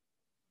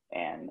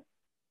and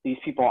these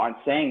people aren't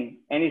saying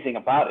anything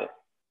about it.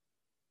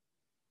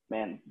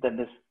 Man, then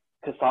this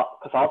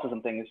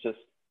Catholicism thing is just,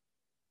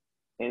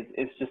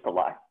 it's just a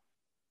lie.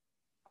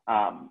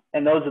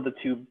 And those are the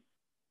two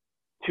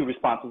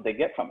responses they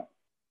get from it,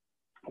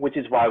 which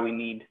is why we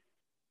need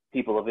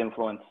people of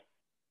influence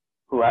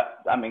who,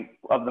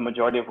 of the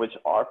majority of which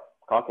are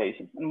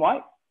Caucasian and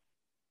white.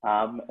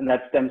 And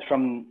that stems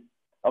from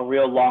a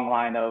real long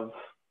line of,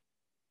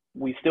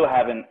 we still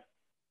haven't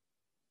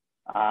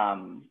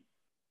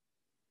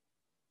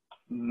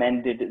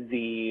mended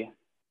the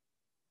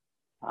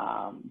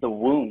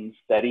wounds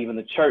that even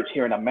the church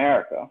here in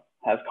America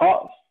has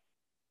caused.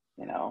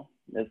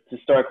 It's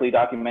historically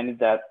documented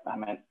that,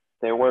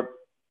 there were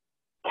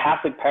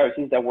Catholic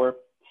parishes that were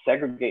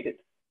segregated,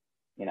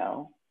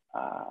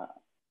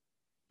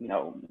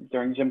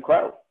 during Jim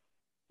Crow.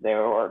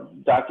 There were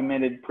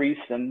documented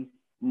priests and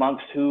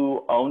monks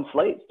who owned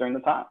slaves during the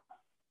time.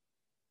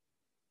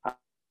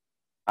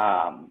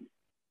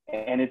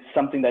 And it's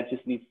something that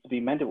just needs to be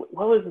mended.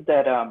 What was it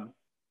that,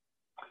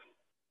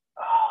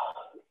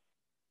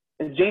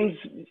 there's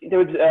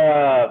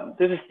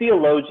a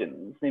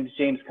theologian, his name's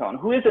James Cone,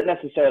 who isn't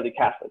necessarily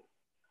Catholic,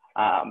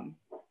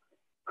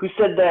 who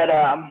said that,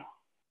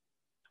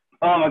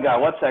 oh my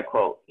God, what's that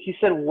quote? He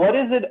said, what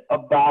is it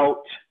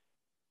about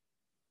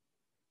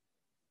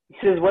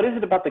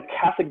the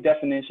Catholic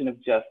definition of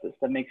justice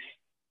that makes,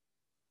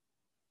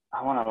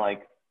 I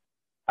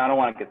don't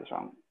want to get this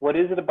wrong. What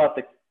is it about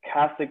the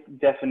Catholic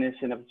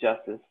definition of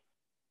justice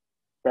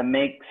that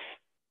makes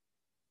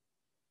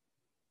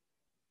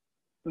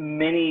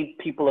many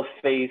people of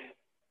faith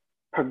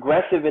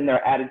progressive in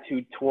their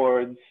attitude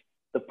towards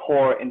the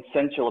poor in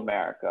Central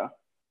America,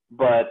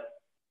 but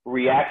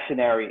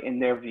reactionary in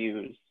their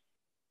views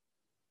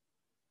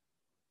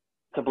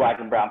to Black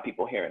and brown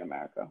people here in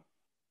America?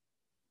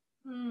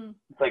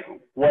 It's like,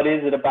 what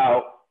is it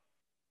about?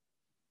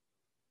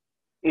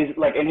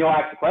 And you'll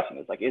ask the question,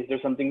 is there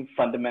something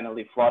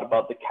fundamentally flawed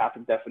about the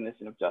Catholic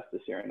definition of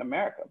justice here in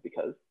America?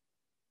 Because,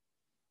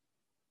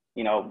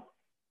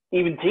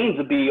 even teens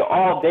would be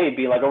all day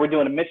be like, oh, we're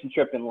doing a mission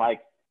trip in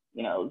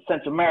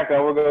Central America,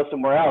 or we'll go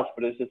somewhere else.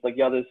 But it's just like,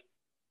 there's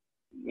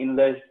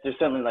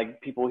certainly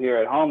people here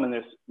at home and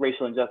there's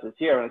racial injustice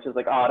here. And it's just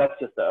like, oh, that's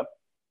just a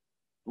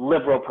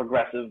liberal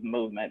progressive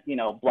movement,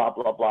 blah,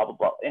 blah, blah, blah,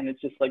 blah. And it's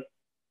just like,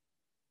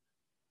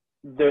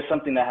 there's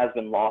something that has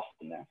been lost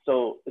in there.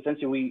 So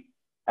essentially we,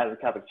 as a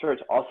Catholic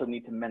Church, also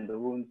need to mend the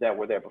wounds that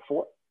were there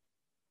before.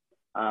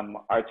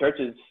 Our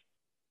churches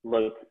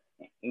look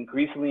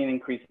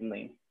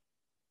increasingly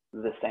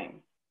the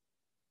same.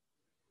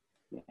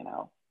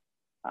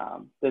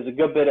 There's a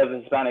good bit of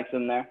Hispanics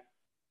in there.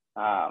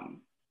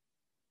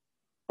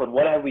 But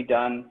what have we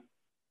done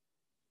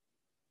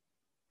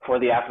for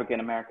the African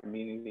American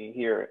community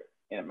here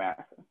in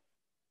America?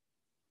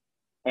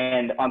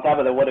 And on top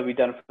of that, what have we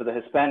done for the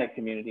Hispanic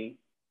community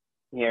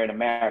here in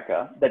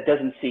America that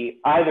doesn't see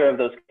either of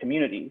those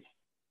communities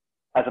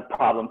as a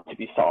problem to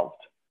be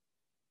solved,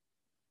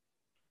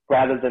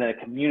 rather than a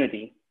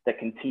community that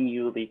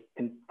continually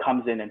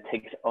comes in and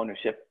takes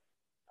ownership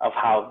of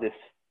how this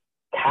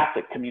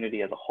Catholic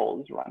community as a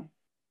whole is run?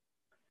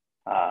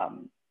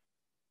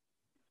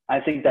 I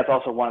think that's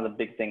also one of the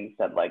big things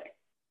that,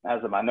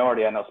 as a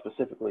minority, I know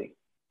specifically,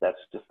 that's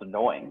just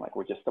annoying.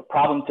 We're just a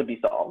problem to be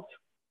solved.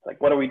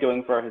 What are we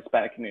doing for our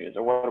Hispanic communities,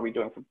 or what are we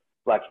doing for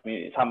Black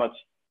communities? How much,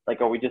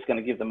 are we just going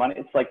to give them money?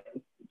 It's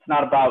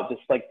not about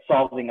just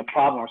solving a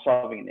problem or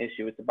solving an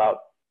issue. It's about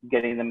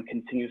getting them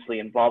continuously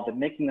involved and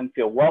making them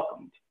feel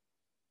welcomed,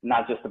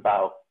 not just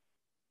about,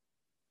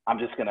 I'm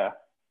just going to,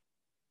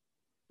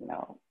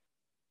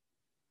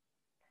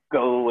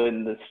 go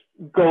in the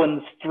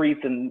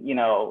streets and,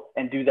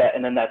 and do that,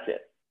 and then that's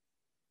it.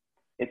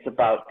 It's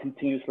about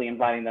continuously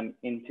inviting them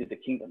into the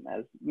kingdom.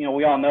 As we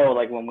all know,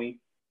 when we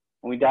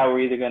die,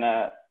 we're either going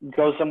to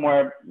go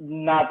somewhere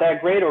not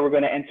that great, or we're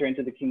going to enter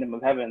into the kingdom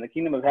of heaven. And the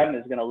kingdom of heaven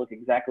is going to look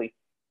exactly,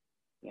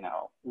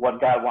 what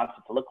God wants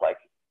it to look like.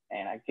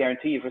 And I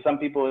guarantee you, for some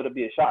people, it'll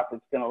be a shock.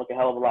 It's going to look a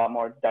hell of a lot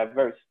more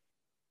diverse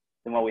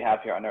than what we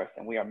have here on earth.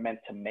 And we are meant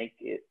to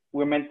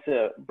we're meant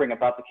to bring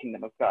about the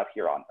kingdom of God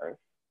here on earth.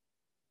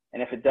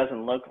 And if it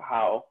doesn't look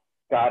how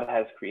God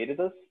has created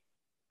us,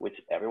 which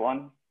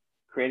everyone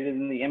created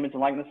in the image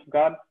and likeness of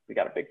God, we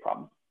got a big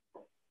problem.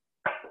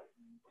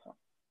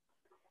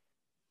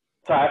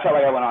 So I felt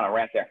like I went on a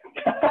rant there.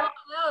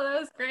 No, that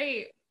was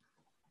great.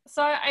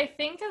 So I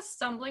think a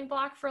stumbling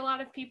block for a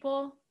lot of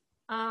people,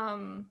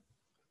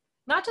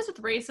 not just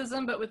with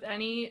racism, but with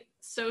any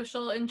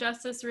social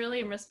injustice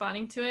really and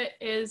responding to it,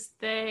 is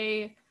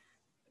they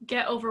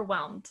get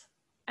overwhelmed.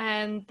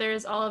 And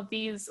there's all of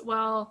these,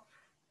 well,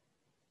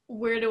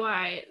 where do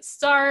I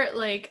start?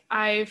 Like,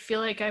 I feel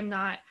like I'm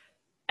not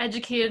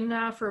educated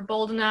enough or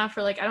bold enough,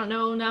 or like, I don't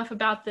know enough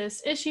about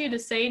this issue to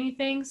say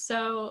anything.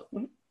 So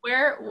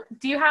where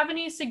do you have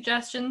any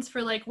suggestions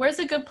for like, where's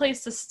a good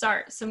place to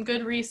start? Some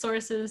good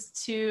resources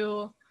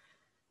to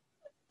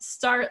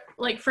start,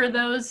 like for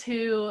those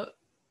who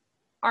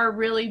are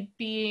really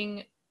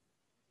being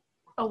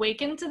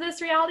awakened to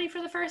this reality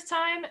for the first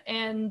time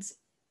and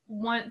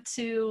want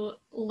to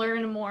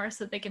learn more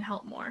so that they can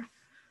help more?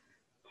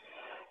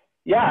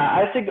 Yeah,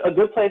 I think a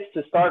good place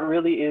to start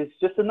really is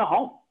just in the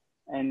home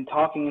and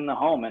talking in the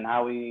home and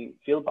how we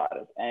feel about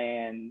it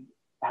and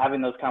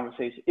having those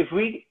conversations. If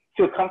we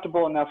feel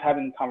comfortable enough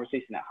having a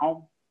conversation at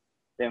home,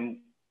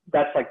 then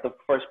that's like the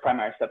first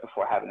primary step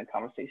before having a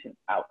conversation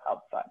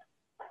outside.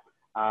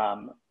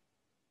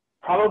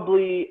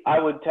 Probably I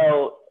would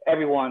tell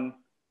everyone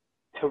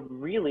to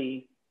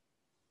really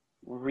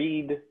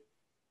read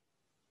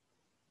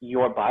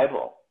your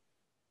Bible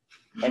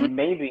and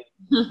maybe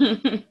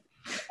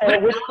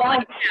which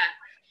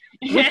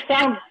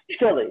sounds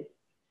silly.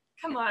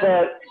 Come on,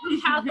 but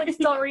Catholics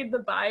don't read the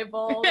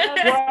Bible.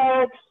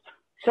 Well,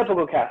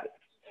 typical Catholics,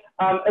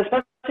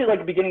 especially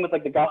like beginning with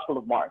like the Gospel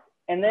of Mark,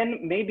 and then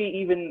maybe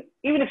even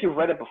if you've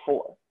read it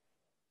before,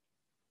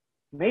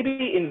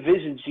 maybe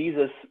envision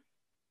Jesus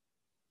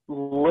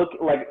look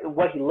like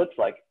what he looks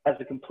like as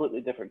a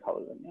completely different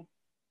color than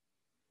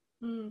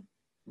you.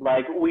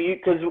 Like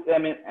because I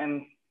mean,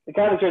 and the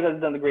Catholic Church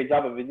hasn't done a great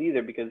job of it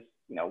either, because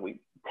we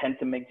tend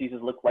to make Jesus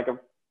look like a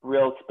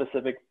real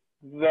specific,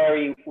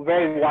 very,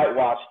 very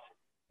whitewashed,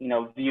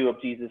 view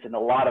of Jesus in a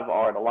lot of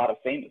art, a lot of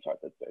famous art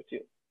that's there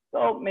too.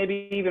 So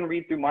maybe even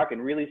read through Mark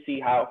and really see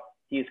how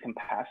he is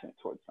compassionate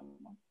towards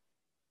someone.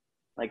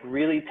 Like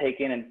really take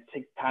in and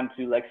take time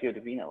to do Lectio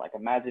Divina. Like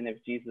imagine if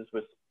Jesus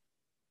was,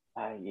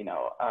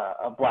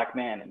 a black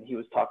man and he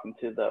was talking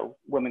to the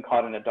woman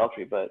caught in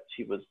adultery, but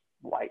she was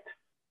white.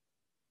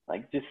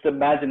 Like just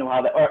imagine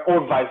how that,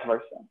 or vice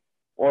versa.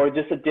 Or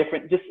just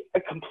a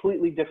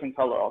completely different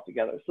color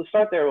altogether. So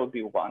start there would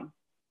be one.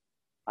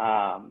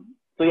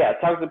 So yeah,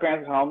 talk to the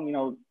parents at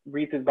home,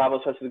 read through the Bible,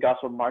 especially the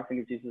Gospel of Mark,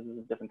 think of Jesus as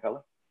a different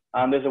color.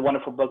 There's a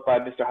wonderful book by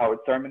Mr. Howard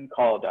Thurman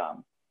called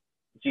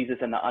Jesus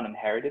and the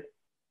Uninherited,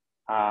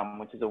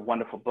 which is a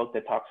wonderful book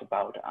that talks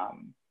about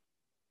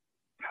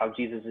how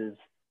Jesus is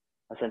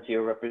essentially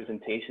a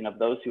representation of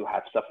those who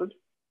have suffered.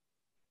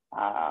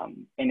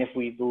 And if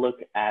we look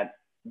at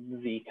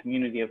the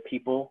community of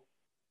people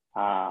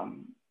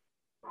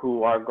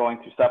who are going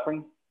through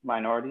suffering,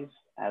 minorities,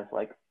 as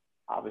like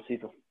obviously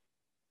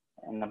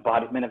an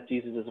embodiment of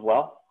Jesus as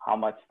well, how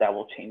much that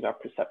will change our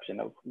perception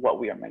of what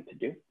we are meant to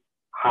do,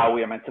 how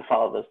we are meant to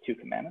follow those two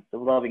commandments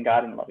of loving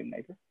God and loving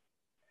neighbor.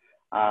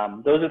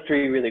 Those are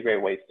three really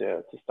great ways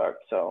to start.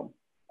 So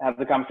have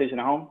the conversation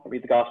at home,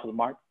 read the Gospel of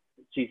Mark,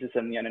 Jesus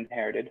and the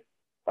Uninherited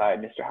by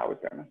Mr. Howard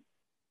Thurman.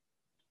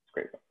 It's a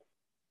great book.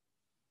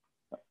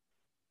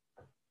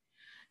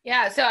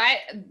 Yeah, so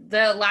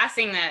the last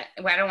thing that,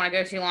 I don't want to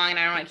go too long and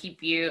I don't want to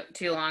keep you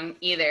too long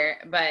either,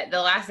 but the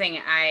last thing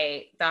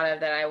I thought of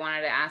that I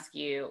wanted to ask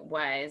you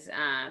was,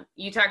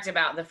 you talked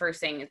about the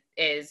first thing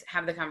is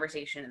have the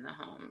conversation in the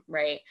home,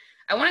 right?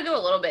 I want to go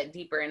a little bit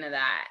deeper into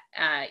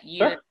that. You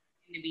Sure.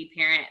 To be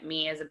parent,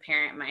 me as a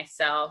parent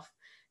myself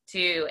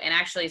too, and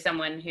actually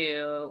someone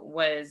who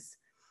was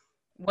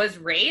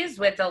raised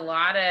with a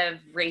lot of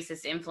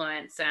racist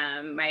influence.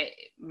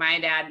 My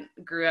dad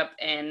grew up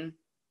in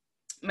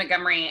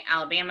Montgomery,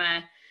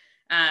 Alabama,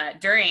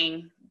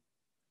 during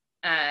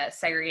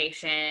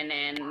segregation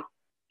and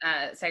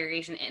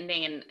segregation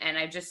ending, and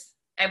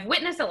I've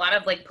witnessed a lot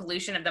of like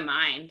pollution of the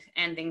mind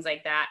and things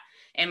like that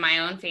in my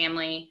own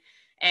family,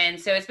 and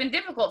so it's been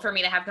difficult for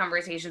me to have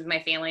conversations with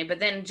my family. But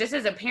then, just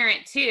as a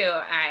parent too,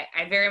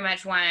 I very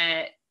much want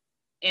to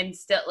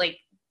instill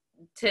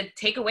to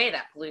take away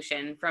that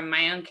pollution from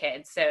my own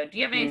kids. So, do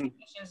you have any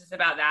suggestions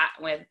about that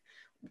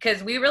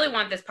because we really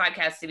want this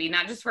podcast to be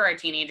not just for our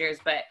teenagers,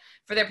 but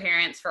for their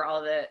parents, for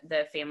all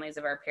the families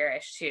of our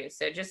parish too.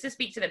 So just to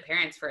speak to the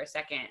parents for a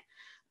second,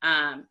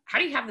 how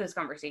do you have those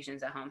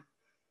conversations at home?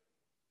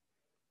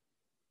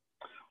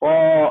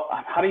 Well,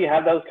 how do you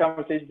have those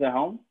conversations at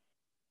home?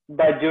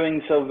 By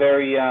doing so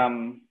very,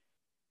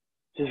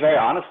 just very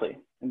honestly,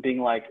 and being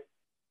like,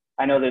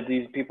 I know that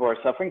these people are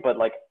suffering, but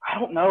like, I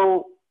don't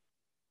know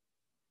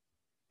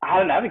how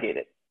to navigate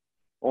it.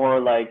 Or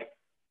like,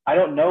 I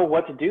don't know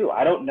what to do.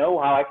 I don't know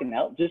how I can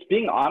help. Just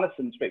being honest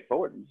and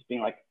straightforward, and just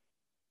being like,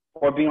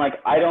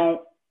 I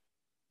don't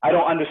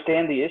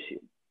understand the issue.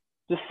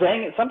 Just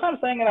saying it. Sometimes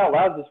saying it out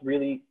loud just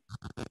really,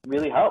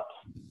 really helps.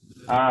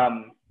 I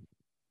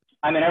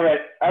mean,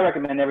 I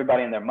recommend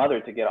everybody and their mother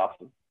to get off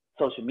of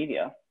social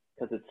media,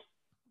 because it's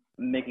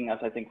making us,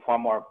 I think, far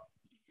more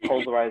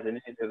polarized than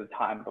into the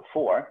time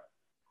before,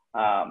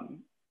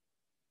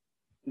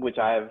 which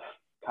I've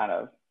kind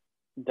of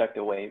ducked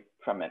away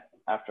from it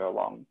after a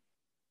long.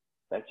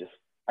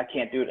 I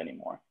can't do it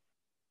anymore.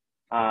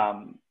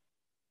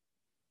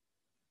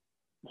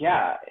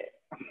 Yeah,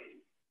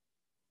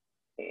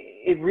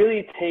 it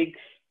really takes,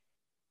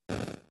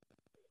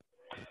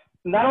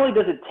 not only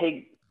does it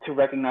take to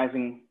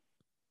recognizing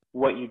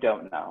what you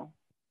don't know,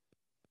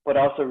 but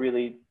also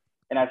really,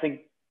 and I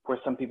think where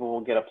some people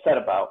will get upset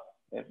about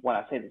when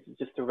I say this, is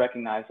just to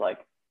recognize, like,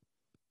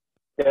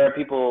 there are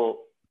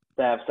people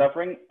that have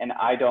suffering and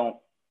I don't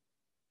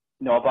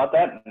know about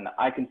that, and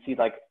I can see,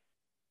 like,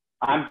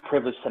 I'm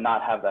privileged to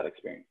not have that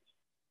experience,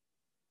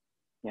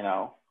 you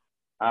know.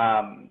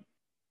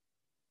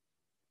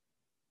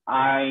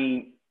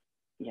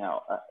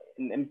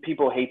 And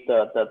people hate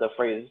the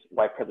phrase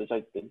white privilege.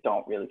 I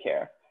don't really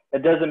care.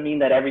 That doesn't mean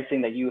that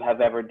everything that you have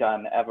ever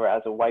done ever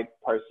as a white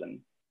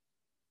person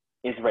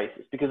is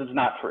racist, because it's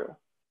not true.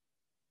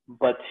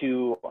 But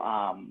to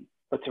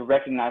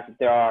recognize that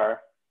there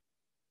are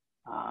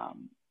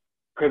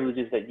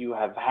privileges that you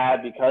have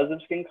had because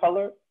of skin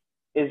color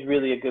is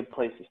really a good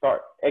place to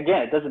start.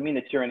 Again, it doesn't mean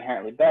that you're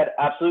inherently bad.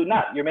 Absolutely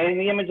not. You're made in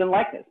the image and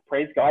likeness.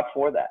 Praise God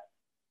for that.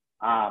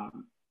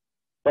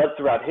 But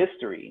throughout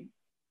history,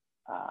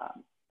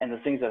 and the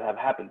things that have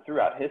happened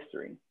throughout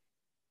history,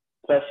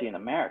 especially in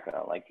America,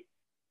 like,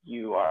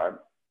 you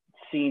are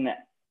seen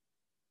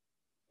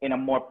in a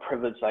more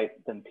privileged light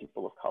than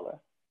people of color.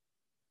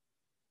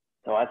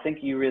 So I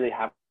think you really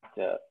have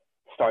to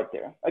start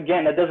there.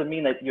 Again, that doesn't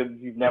mean that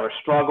you've never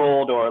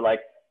struggled, or,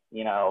 like,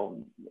 you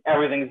know,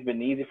 everything's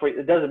been easy for you.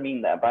 It doesn't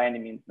mean that by any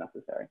means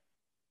necessary.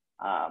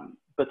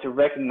 But to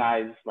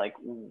recognize, like,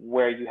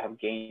 where you have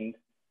gained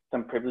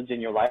some privilege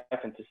in your life,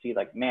 and to see,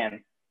 like,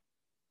 man,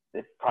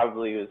 it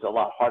probably is a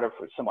lot harder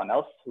for someone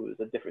else who is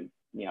a different,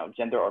 you know,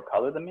 gender or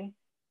color than me.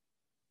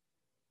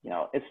 You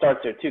know, it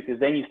starts there too, because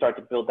then you start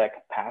to build that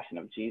compassion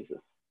of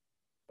Jesus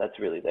that's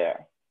really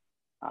there,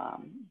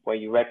 where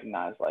you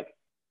recognize, like,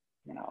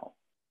 you know,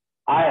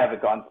 I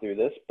haven't gone through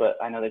this, but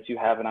I know that you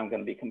have, and I'm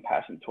going to be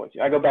compassionate towards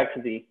you. I go back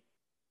to the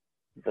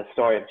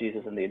story of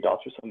Jesus and the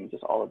adulterous woman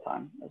just all the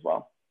time as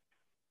well.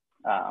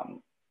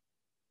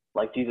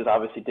 Like, Jesus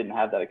obviously didn't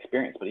have that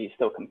experience, but he's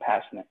still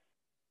compassionate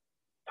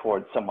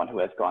towards someone who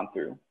has gone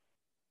through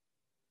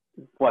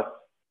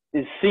what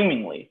is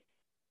seemingly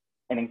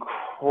an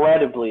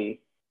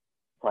incredibly,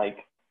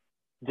 like,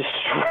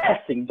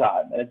 distressing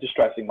time and a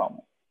distressing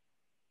moment.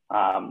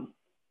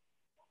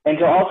 And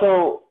to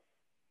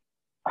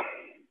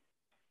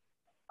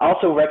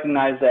also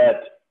recognize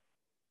that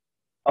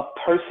a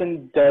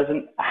person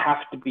doesn't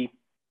have to be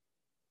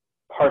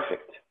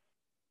perfect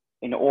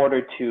in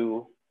order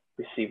to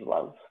receive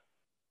love.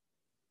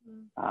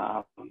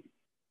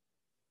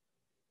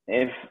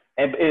 If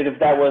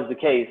that was the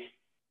case,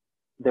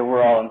 then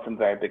we're all in some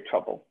very big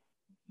trouble.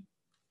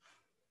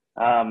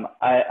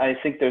 I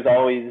think there's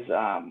always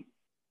a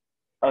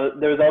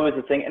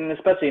thing, and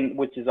especially,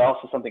 which is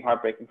also something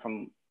heartbreaking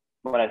from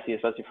what I see,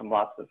 especially from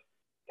lots of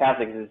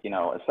Catholics, is, you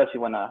know, especially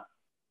when a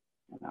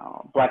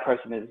Black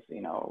person is,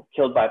 you know,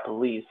 killed by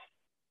police,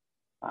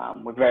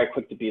 we're very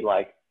quick to be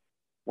like,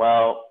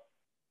 well,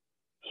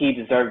 he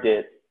deserved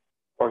it,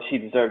 or she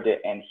deserved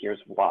it, and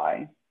here's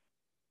why.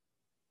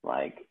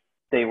 Like,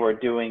 they were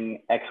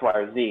doing X, Y,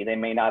 or Z. They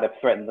may not have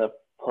threatened the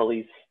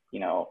police, you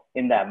know,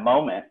 in that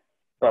moment,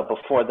 but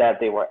before that,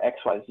 they were X,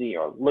 Y, Z,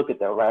 or look at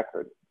their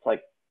record. It's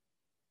like,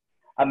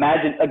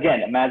 imagine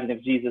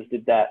if Jesus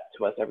did that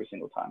to us every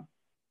single time.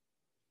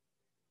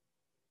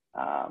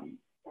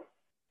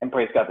 And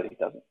praise God that he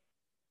doesn't.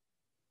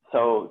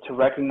 So to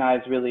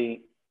recognize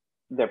really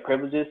their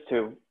privileges,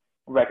 to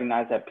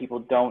recognize that people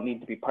don't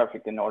need to be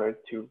perfect in order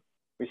to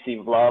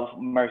receive love,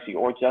 mercy,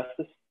 or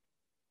justice,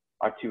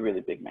 are two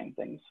really big main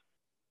things.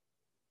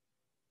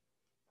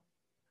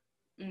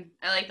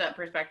 I like that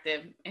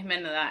perspective.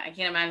 Amen to that. I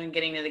can't imagine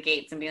getting to the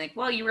gates and being like,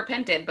 well, you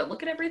repented, but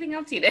look at everything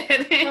else you did.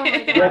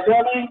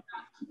 Definitely.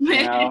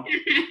 You know?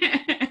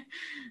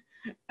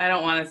 I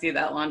don't want to see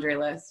that laundry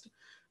list.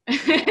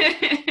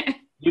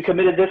 You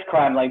committed this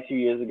crime like 2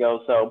 years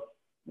ago, so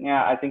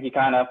yeah, I think you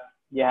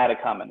had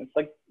it coming. It's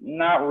like,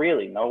 not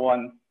really. No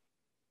one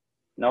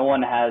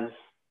has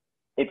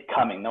it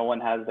coming. No one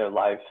has their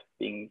life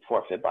being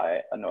forfeit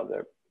by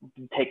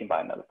taken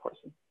by another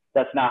person.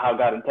 That's not how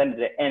God intended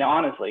it. And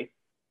honestly,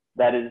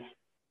 that is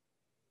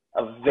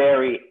a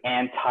very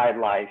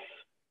anti-life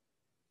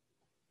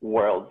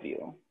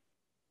worldview.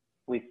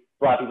 A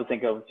lot of people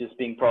think of just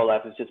being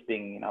pro-life as just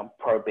being, you know,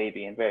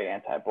 pro-baby and very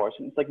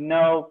anti-abortion. It's like,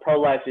 no,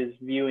 pro-life is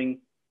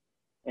viewing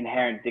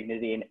inherent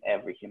dignity in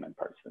every human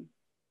person.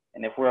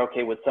 And if we're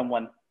okay with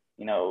someone,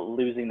 you know,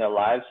 losing their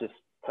lives just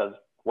because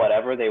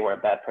whatever, they were a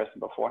bad person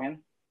beforehand,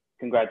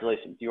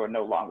 congratulations, you are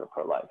no longer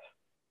pro-life.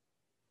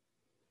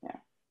 Yeah.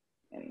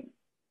 And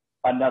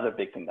another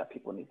big thing that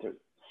people need to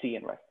see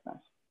and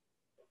recognize.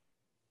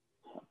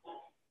 So.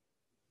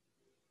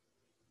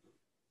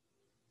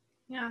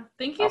 Yeah,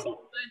 thank you so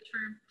much for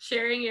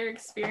sharing your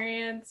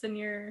experience and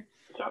your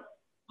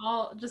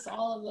all of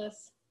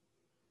this.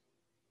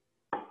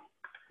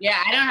 Yeah,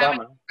 I don't have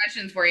any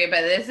questions for you,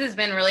 but this has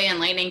been really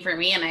enlightening for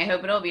me, and I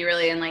hope it'll be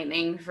really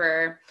enlightening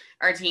for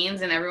our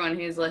teens and everyone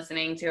who's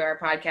listening to our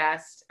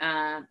podcast.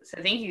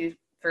 So thank you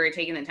for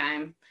taking the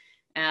time.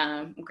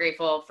 I'm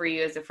grateful for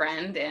you as a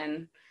friend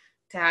and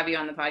to have you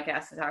on the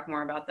podcast to talk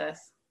more about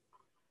this.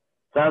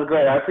 Sounds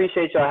great. I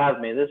appreciate y'all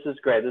having me. This is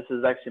great. This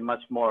is actually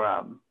much more,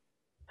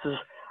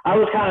 I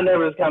was kind of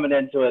nervous coming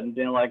into it and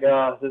being like,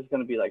 oh, this is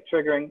going to be like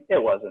triggering.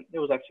 It wasn't. It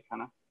was actually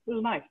it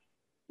was nice.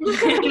 Nice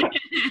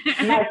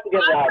to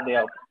get it out in the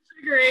open.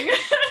 Triggering.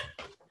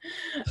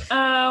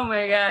 Oh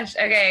my gosh.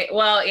 Okay.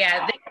 Well, yeah.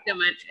 Thank you so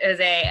much,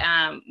 Jose.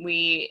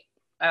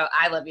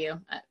 I love you.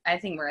 I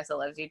think Marissa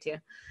loves you too.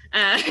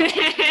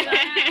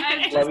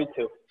 Love you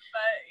too.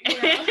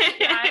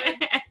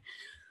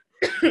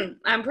 But,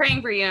 I'm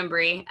praying for you and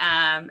Bree.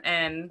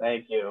 And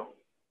thank you.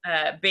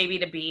 Baby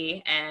to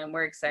be, and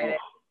we're excited.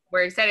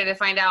 We're excited to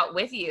find out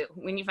with you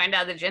when you find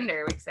out the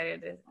gender. We're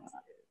excited to.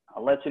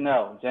 I'll let you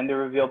know. Gender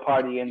reveal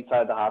party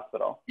inside the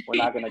hospital.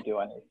 We're not going to do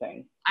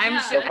anything. I'm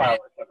sure. I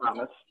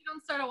promise. If you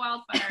don't start a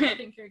wildfire, I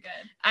think you're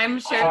good. I'm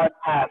sure. Hard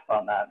pass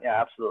on that.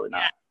 Yeah, absolutely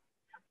not.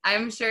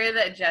 I'm sure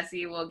that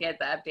Jesse will get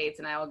the updates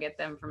and I will get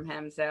them from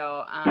him.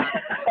 So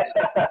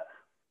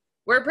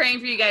we're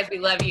praying for you guys. We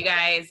love you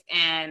guys.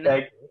 And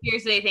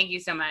seriously, thank you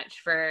so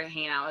much for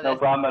hanging out with us. No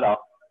problem at all.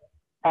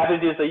 Happy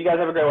to do so. You guys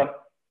have a great one.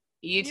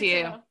 You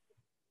too.